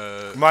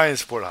gonna? Mine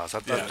is porterhouse.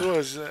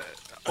 Yeah.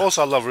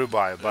 Also, I love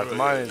ribeye, but Yeah,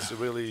 mine yeah. is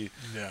really.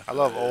 Yeah. I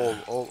love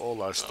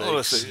all our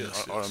steaks. steaks,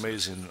 yes, are yes.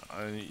 amazing.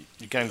 I mean,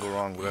 you can't go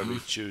wrong whatever you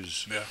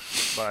choose. Yeah.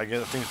 But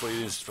again, I think for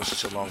eating for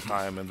such a long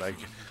time, and like,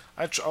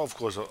 of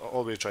course, I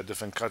always try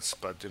different cuts.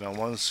 But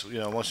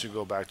once you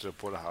go back to the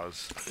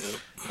porterhouse,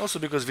 also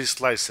because we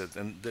slice it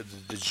and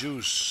the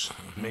juice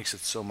makes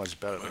it so much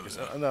better. Because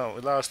no, a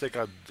lot of steak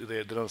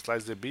they don't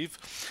slice the beef,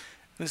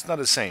 and it's not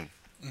the same.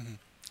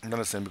 Not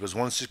the same because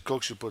once it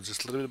cooks, you put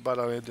just a little bit of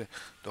butter on it,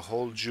 the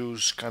whole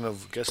juice kind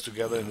of gets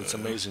together, and it's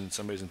amazing. It's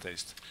amazing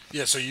taste.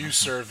 Yeah. So you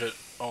serve it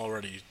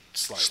already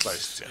sliced.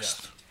 Sliced, yes.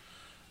 Yeah.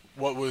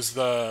 What was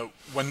the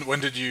when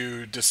did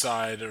you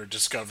decide or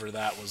discover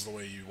that was the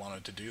way you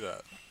wanted to do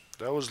that?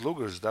 That was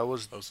Luger's.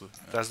 Those were-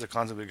 That's the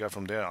concept we got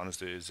from there.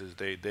 Honestly, is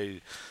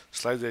they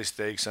slice their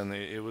steaks, and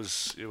it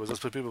was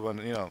just for people when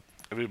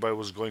everybody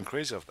was going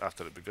crazy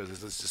after it because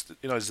it's just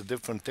it's a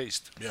different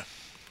taste. Yeah.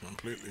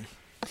 Completely.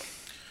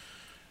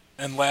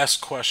 And last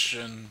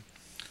question,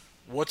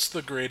 what's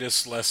the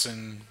greatest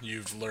lesson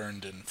you've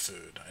learned in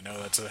food? I know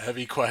that's a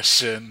heavy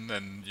question,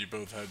 and you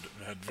both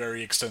had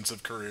very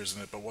extensive careers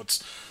in it, but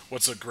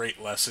what's a great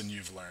lesson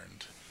you've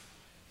learned?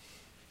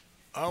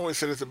 I always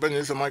say this to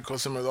Benjamin, to my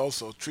customers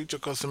also. Treat your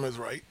customers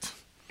right.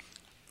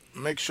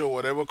 Make sure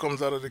whatever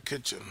comes out of the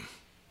kitchen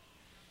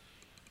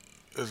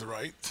is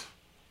right.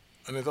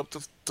 And it's up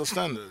to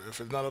standard. If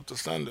it's not up to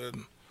standard,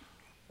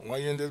 why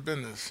you in this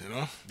business, you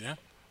know? Yeah.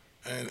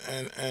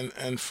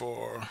 And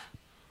for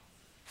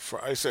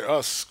I say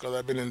us, because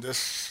I've been in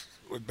this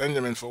with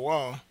Benjamin for a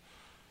while,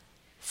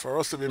 for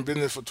us to be in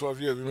business for 12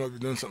 years, we must be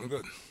doing something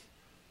good,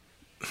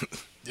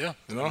 Yeah.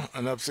 you know?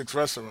 And have 6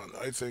 restaurants,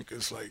 I think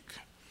it's like,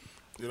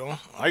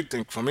 I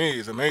think for me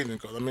it's amazing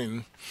because, I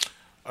mean,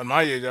 at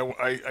my age,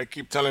 I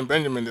keep telling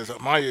Benjamin this,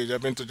 at my age,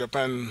 I've been to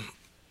Japan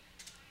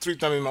 3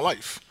 times in my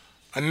life.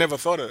 I never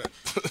thought of that.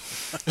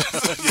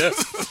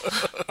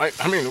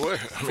 I mean, where?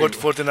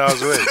 14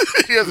 hours away.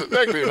 Yes,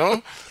 exactly, you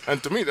know?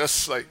 And to me,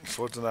 that's like,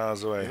 14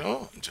 hours away.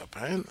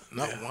 Japan,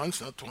 not Yeah.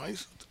 once, not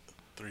twice,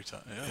 3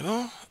 times. Yeah. you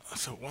know? I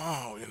said,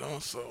 wow,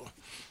 so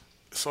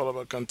it's all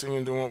about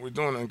continuing doing what we're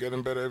doing and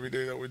getting better every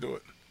day that we do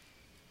it.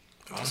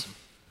 Awesome.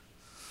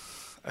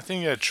 I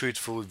think you treat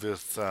food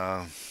with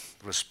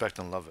respect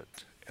and love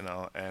it,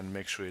 and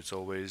make sure it's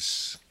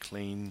always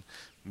clean,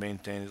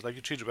 maintained. It's like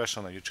you treat your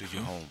restaurant like you treat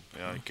your home.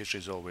 Your kitchen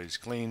is always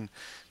clean,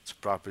 it's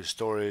proper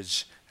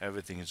storage,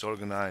 everything is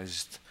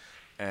organized,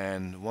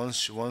 and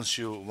once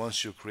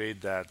you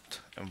create that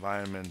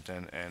environment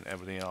and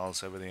everything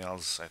else, I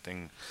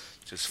think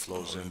just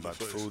flows in. into But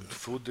place,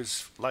 food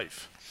is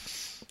life.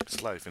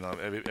 It's life,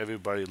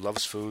 everybody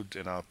loves food,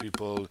 you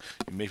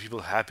make people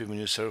happy when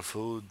you serve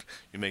food,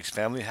 you make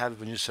family happy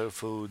when you serve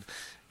food,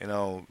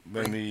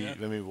 when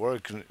we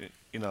work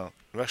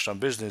restaurant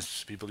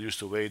business, people used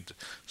to wait,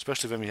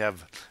 especially when we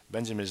have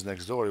Benjamin's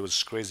next door, it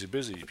was crazy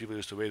busy, people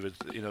used to wait with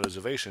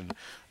reservation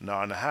an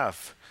hour and a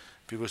half.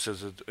 People said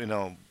that,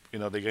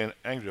 they get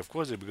angry, of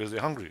course because they're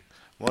hungry.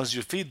 Once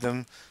you feed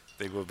them,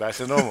 they go back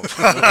to normal.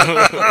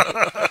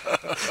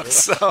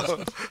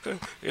 So,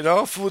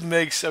 food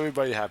makes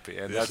everybody happy,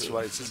 and that's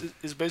why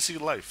it's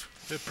basically life.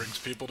 It brings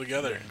people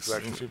together.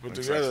 Exactly. Bring people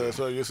Exactly. together. That's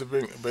why I used to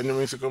bring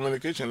Benjamin used to come in the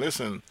kitchen.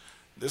 Listen,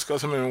 this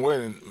customer been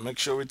waiting. Make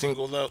sure everything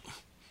goes out.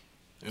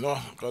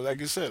 Because like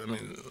you said, I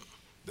mean,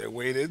 they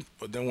waited,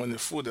 but then when the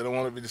food, they don't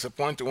want to be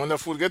disappointed. When that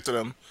food get to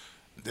them,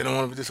 they don't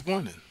want to be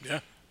disappointed. Yeah.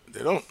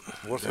 They don't.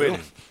 Worth They waiting.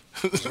 don't.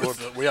 Worth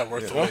the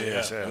wait.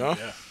 yes, Yeah. yeah. You know?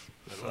 Yeah.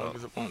 That's what I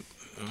disappoint.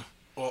 You know?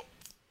 Well,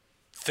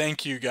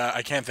 thank you, guys.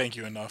 I can't thank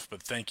you enough,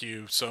 but thank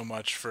you so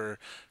much for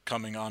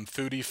coming on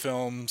Foodie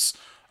Films.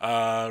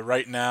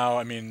 Right now,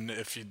 I mean,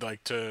 if you'd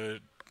like to,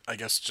 I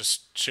guess,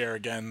 just share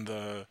again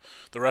the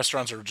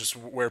restaurants or just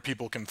where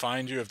people can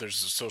find you, if there's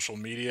social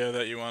media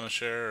that you want to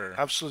share. Or...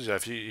 Absolutely.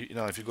 If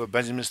you go to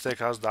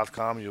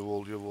benjaminsteakhouse.com, you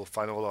will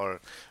find all our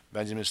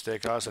Benjamin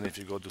Steakhouse, and if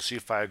you go to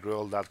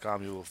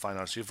seafiregrill.com, you will find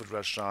our seafood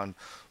restaurant.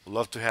 We'd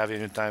love to have you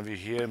anytime we're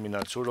here.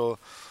 Minarturo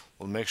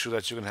will make sure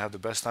that you can have the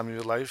best time of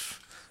your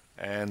life,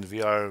 and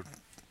we are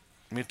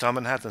Midtown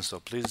Manhattan, so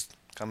please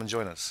come and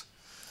join us.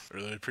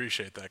 Really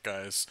appreciate that,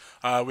 guys.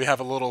 We have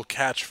a little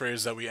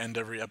catchphrase that we end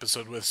every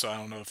episode with, so I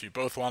don't know if you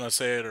both want to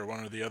say it or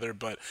one or the other,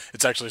 but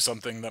it's actually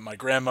something that my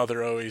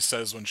grandmother always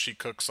says when she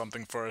cooks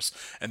something for us,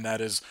 and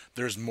that is,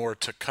 there's more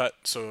to cut.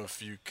 So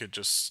if you could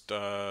just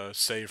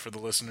say for the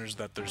listeners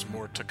that there's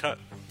more to cut.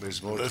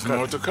 There's more There's to cut.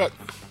 more to cut.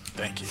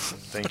 Thank you.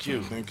 Thank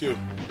you. Thank you.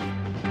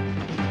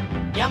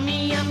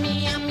 Yummy,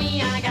 yummy,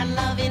 yummy, I got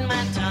love in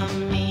my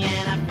tummy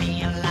and I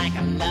feel like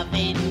I'm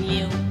loving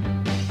you.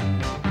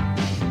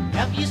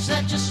 Love you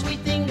such a sweet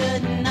thing,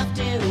 good enough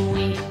to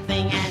eat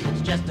thing, and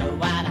it's just a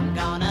what I'm